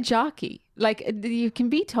 I'm not a jockey. Like, you can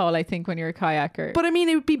be tall, I think, when you're a kayaker. But I mean,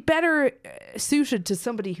 it would be better suited to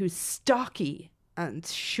somebody who's stocky and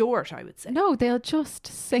short, I would say. no, they'll just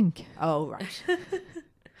sink. Oh, right.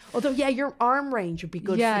 Although, yeah, your arm range would be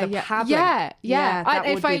good for the paddling. Yeah. that And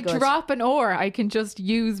would if I be good. drop an oar, I can just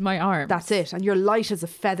use my arm. That's it. And you're light as a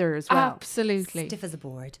feather as well. Absolutely. Stiff as a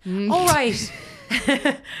board. All right.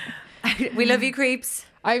 We love you, creeps.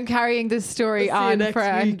 I'm carrying this story We'll see you on next for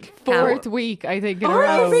a week. fourth week, I think, in a Oh,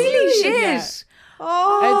 row. really? Shit. Yeah.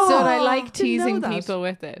 Oh, And so I like didn't teasing know that. people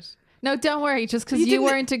with it. No, don't worry. Just because You you didn't-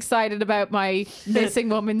 weren't excited about my missing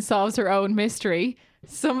woman solves her own mystery,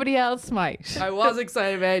 somebody else might. I was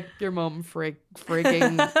excited about your mum frig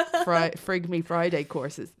me Friday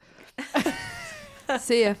courses.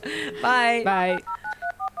 See ya. Bye. Bye.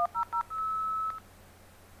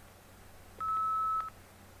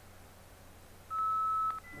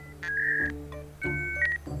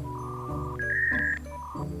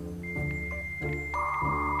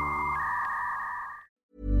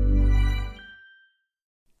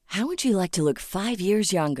 How would you like to look 5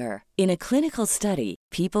 years younger? In a clinical study,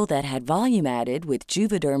 people that had volume added with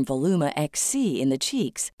Juvederm Voluma XC in the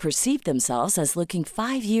cheeks perceived themselves as looking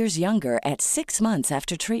 5 years younger at 6 months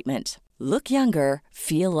after treatment. Look younger,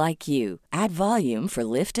 feel like you. Add volume for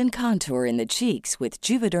lift and contour in the cheeks with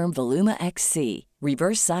Juvederm Voluma XC.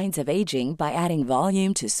 Reverse signs of aging by adding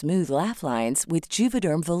volume to smooth laugh lines with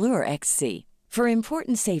Juvederm Volure XC. For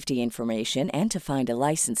important safety information and to find a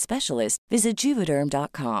licensed specialist, visit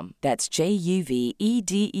Juvederm.com. That's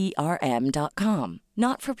JUVEDERM.com.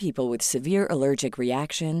 Not for people with severe allergic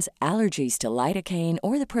reactions, allergies to lidocaine,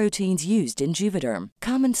 or the proteins used in Juvederm.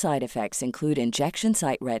 Common side effects include injection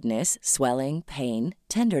site redness, swelling, pain,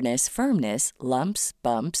 tenderness, firmness, lumps,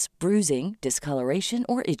 bumps, bruising, discoloration,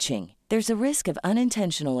 or itching. There's a risk of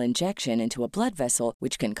unintentional injection into a blood vessel,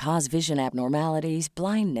 which can cause vision abnormalities,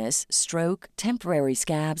 blindness, stroke, temporary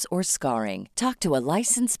scabs, or scarring. Talk to a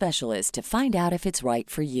licensed specialist to find out if it's right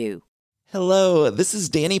for you. Hello, this is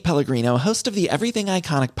Danny Pellegrino, host of the Everything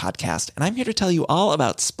Iconic podcast, and I'm here to tell you all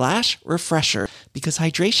about Splash Refresher, because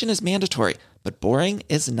hydration is mandatory, but boring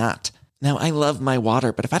is not. Now, I love my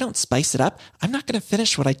water, but if I don't spice it up, I'm not going to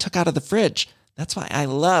finish what I took out of the fridge. That's why I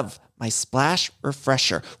love my Splash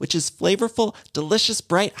Refresher, which is flavorful, delicious,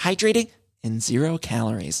 bright, hydrating, and 0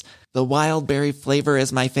 calories. The wild berry flavor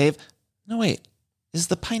is my fave. No, wait. Is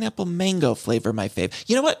the pineapple mango flavor my fave?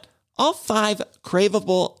 You know what? All 5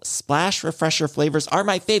 craveable Splash Refresher flavors are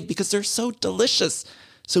my fave because they're so delicious.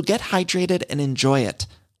 So get hydrated and enjoy it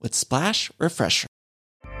with Splash Refresher.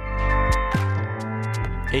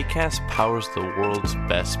 Acast powers the world's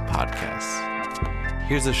best podcasts.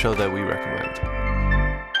 Here's a show that we recommend.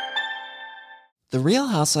 The Real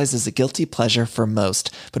Housewives is a guilty pleasure for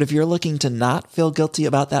most, but if you're looking to not feel guilty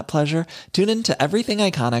about that pleasure, tune in to Everything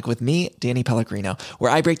Iconic with me, Danny Pellegrino,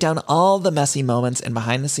 where I break down all the messy moments and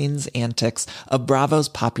behind-the-scenes antics of Bravo's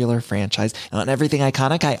popular franchise. And on Everything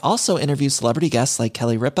Iconic, I also interview celebrity guests like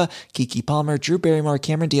Kelly Ripa, Keke Palmer, Drew Barrymore,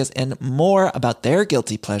 Cameron Diaz, and more about their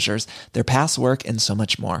guilty pleasures, their past work, and so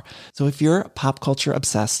much more. So if you're pop culture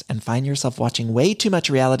obsessed and find yourself watching way too much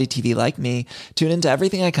reality TV like me, tune in to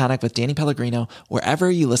Everything Iconic with Danny Pellegrino, wherever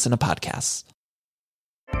you listen to podcasts.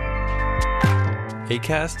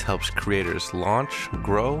 Acast helps creators launch,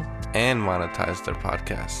 grow, and monetize their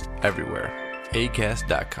podcasts everywhere.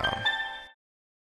 Acast.com.